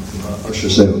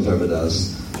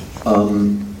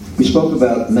 We spoke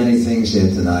about many things here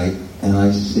tonight, and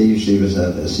I see yeshivas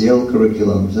have SEL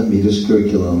curriculums and Midas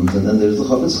curriculums, and then there's the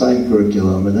Chofetz Chaim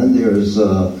curriculum, and then there's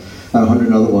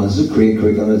 100 other ones, the Kriya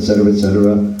curriculum, etc.,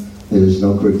 etc. There's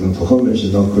no curriculum for Chumash,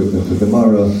 there's no curriculum for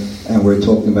Gemara, and we're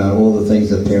talking about all the things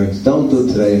that parents don't do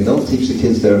today and don't teach the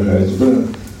kids their hearts.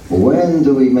 When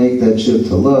do we make that shift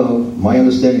to love? My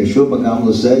understanding, Yeshua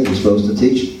Gamla said you're supposed to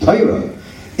teach Torah.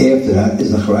 After that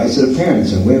is the charais of the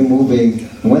parents, and we're moving.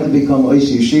 When to become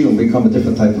Oisi Yeshiva and become a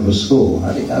different type of a school?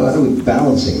 How are we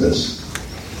balancing this?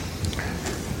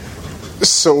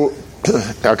 So,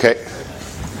 okay.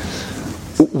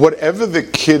 Whatever the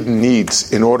kid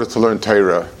needs in order to learn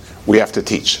Torah, we have to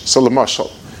teach. So, l'mashal,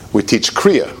 we teach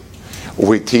Kriya.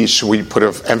 We put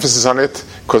an emphasis on it,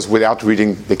 because without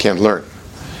reading, they can't learn.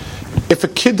 if a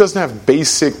kid doesn't have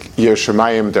basic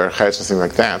Yerushalayim, Derech Eretz, something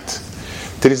like that,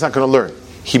 then he's not going to learn.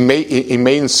 He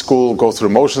may in school go through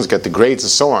motions, get the grades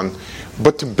and so on,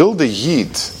 but to build a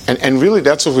yid, and really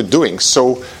that's what we're doing.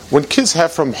 So when kids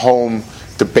have from home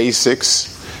the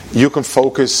basics, you can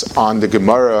focus on the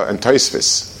Gemara and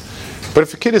Tosfos. But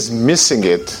if a kid is missing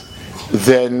it,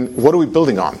 then what are we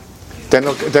building on? Then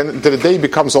the day he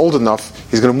becomes old enough,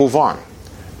 he's going to move on.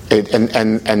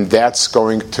 And that's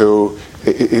going to,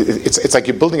 it's like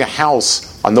you're building a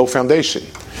house on no foundation.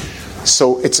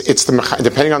 So it's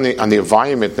depending on the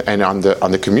environment and on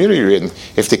the community you're in.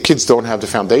 If the kids don't have the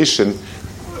foundation,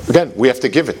 again, we have to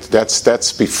give it.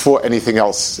 That's before anything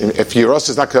else. If Yeros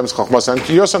is not Kedem Chachmas, and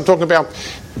Yeros I'm talking about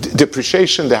the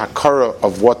appreciation, the hakara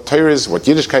of what Torah is, what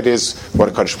Yiddishkeit is, what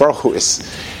a Kadosh Baruch Hu is.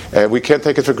 We can't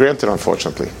take it for granted,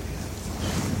 unfortunately.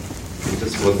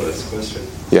 Just one last question.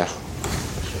 Yeah.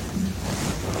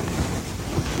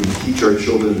 We teach our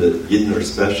children that Yidden are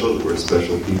special, we're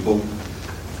special people,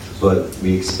 but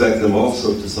we expect them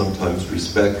also to sometimes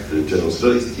respect the general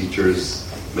studies teachers.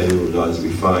 Many of the guys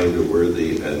we find are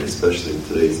worthy, and especially in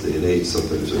today's day and age,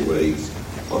 sometimes are way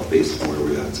off base from where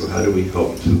we're at. So how do we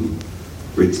help to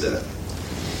bridge that?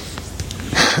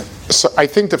 So I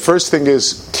think the first thing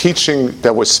is teaching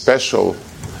that we're special.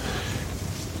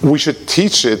 We should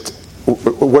teach it.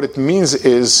 What it means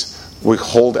is we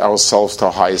hold ourselves to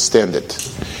a higher standard.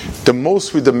 The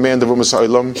most we demand of Umas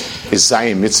Olam is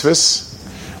Zayin mitzvahs.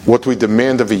 What we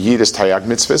demand of a Yid is Tayag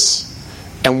mitzvahs.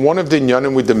 And one of the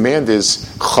inyanim we demand is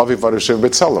Chaviv Varushev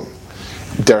B'Tzelem.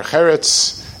 Derech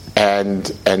Eretz and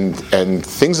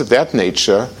things of that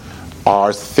nature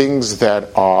are things that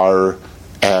are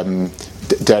our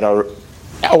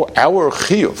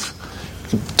chiyuv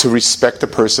to respect a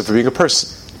person for being a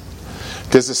person.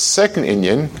 There's a second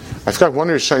inyan. I forgot one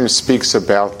of the Rishonim speaks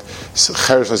about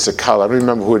Cheresh HaZakal. I don't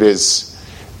remember who it is.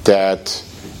 That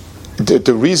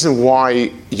the reason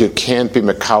why you can't be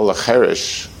Mekal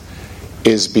Cheresh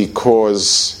is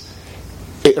because,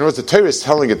 in other words, the Torah is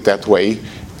telling it that way.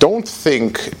 Don't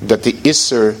think that the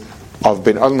Isser of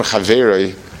Ben Adam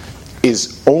Chaveri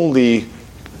is only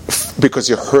because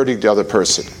you're hurting the other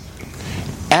person.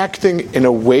 Acting in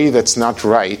a way that's not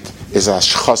right is a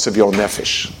shchas of your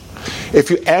nefesh. If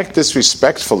you act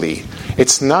disrespectfully,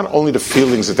 it's not only the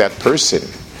feelings of that person,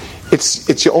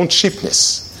 it's your own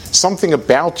cheapness. Something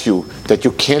about you that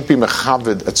you can't be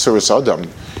mechaved at Tzuras Adam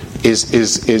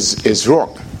is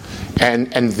wrong.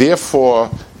 And therefore,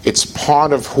 it's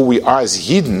part of who we are as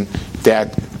Yidden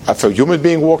that if a human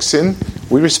being walks in,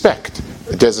 we respect.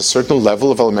 There's a certain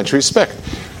level of elementary respect.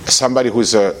 Somebody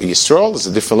who's a Yisrael is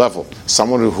a different level.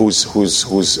 Someone who's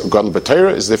a Gadol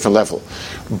B'Torah is a different level.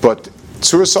 But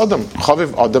Tzuras Adam,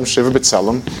 Chaviv Adam Shiva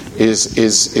B'Tzelem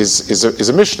is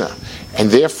a Mishnah.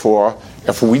 And therefore,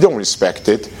 if we don't respect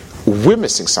it, we're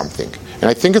missing something. And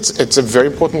I think it's a very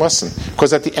important lesson.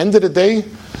 Because at the end of the day,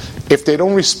 if they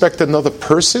don't respect another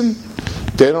person,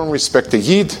 they don't respect a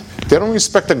Yid, they don't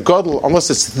respect a Gadol unless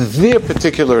it's their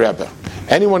particular Rebbe.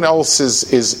 Anyone else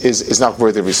is not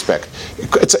worthy of respect.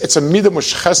 It's a midah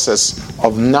mushcheses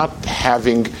of not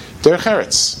having derech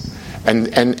eretz. And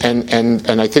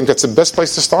I think that's the best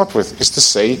place to start with, is to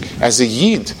say, as a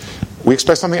Yid, we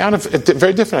expect something out of it,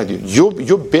 very different out of you.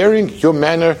 Your bearing, your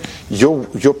manner, your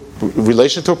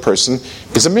relation to a person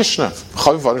is a Mishnah.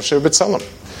 Chaviv Varushev B'Tzelem.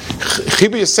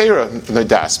 Chiba Yisera, no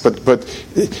das, but the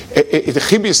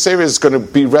Chiba Yisera is going to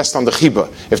be rest on the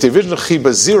Chiba. If the original Chiba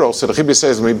is 0, so the Chiba Yisera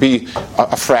is going to be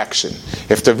a fraction.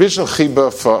 If the original Chiba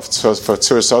for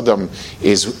Tzuras Adam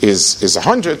is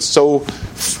 100, so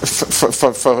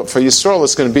for Yisrael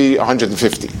it's going to be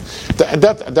 150.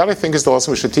 That I think is the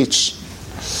lesson we should teach.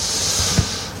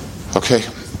 Okay.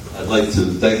 I'd like to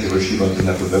thank the Rosh Yeshiva on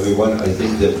behalf of everyone. I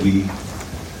think that we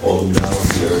all now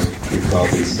here could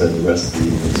probably spend the rest of the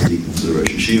evening speaking to the Rosh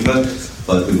Yeshiva,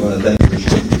 but we want to thank the Rosh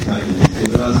Yeshiva for the time that he's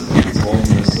given us. It's all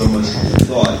given us so much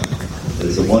thought.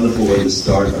 It's a wonderful way to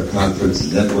start our conference,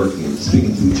 networking and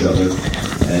speaking to each other,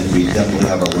 and we definitely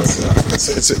have our work done.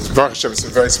 It's a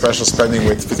very special spending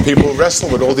with people who wrestle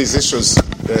with all these issues.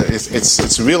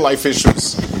 It's real life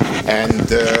issues, and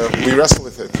we wrestle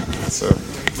with it. So,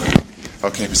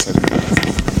 okay,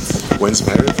 when's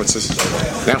married? What's this?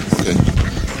 Now, okay.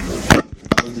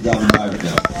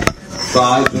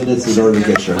 5 minutes in order to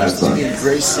get your hats on.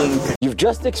 You've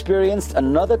just experienced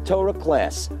another Torah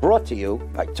class brought to you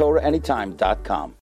by TorahAnytime.com.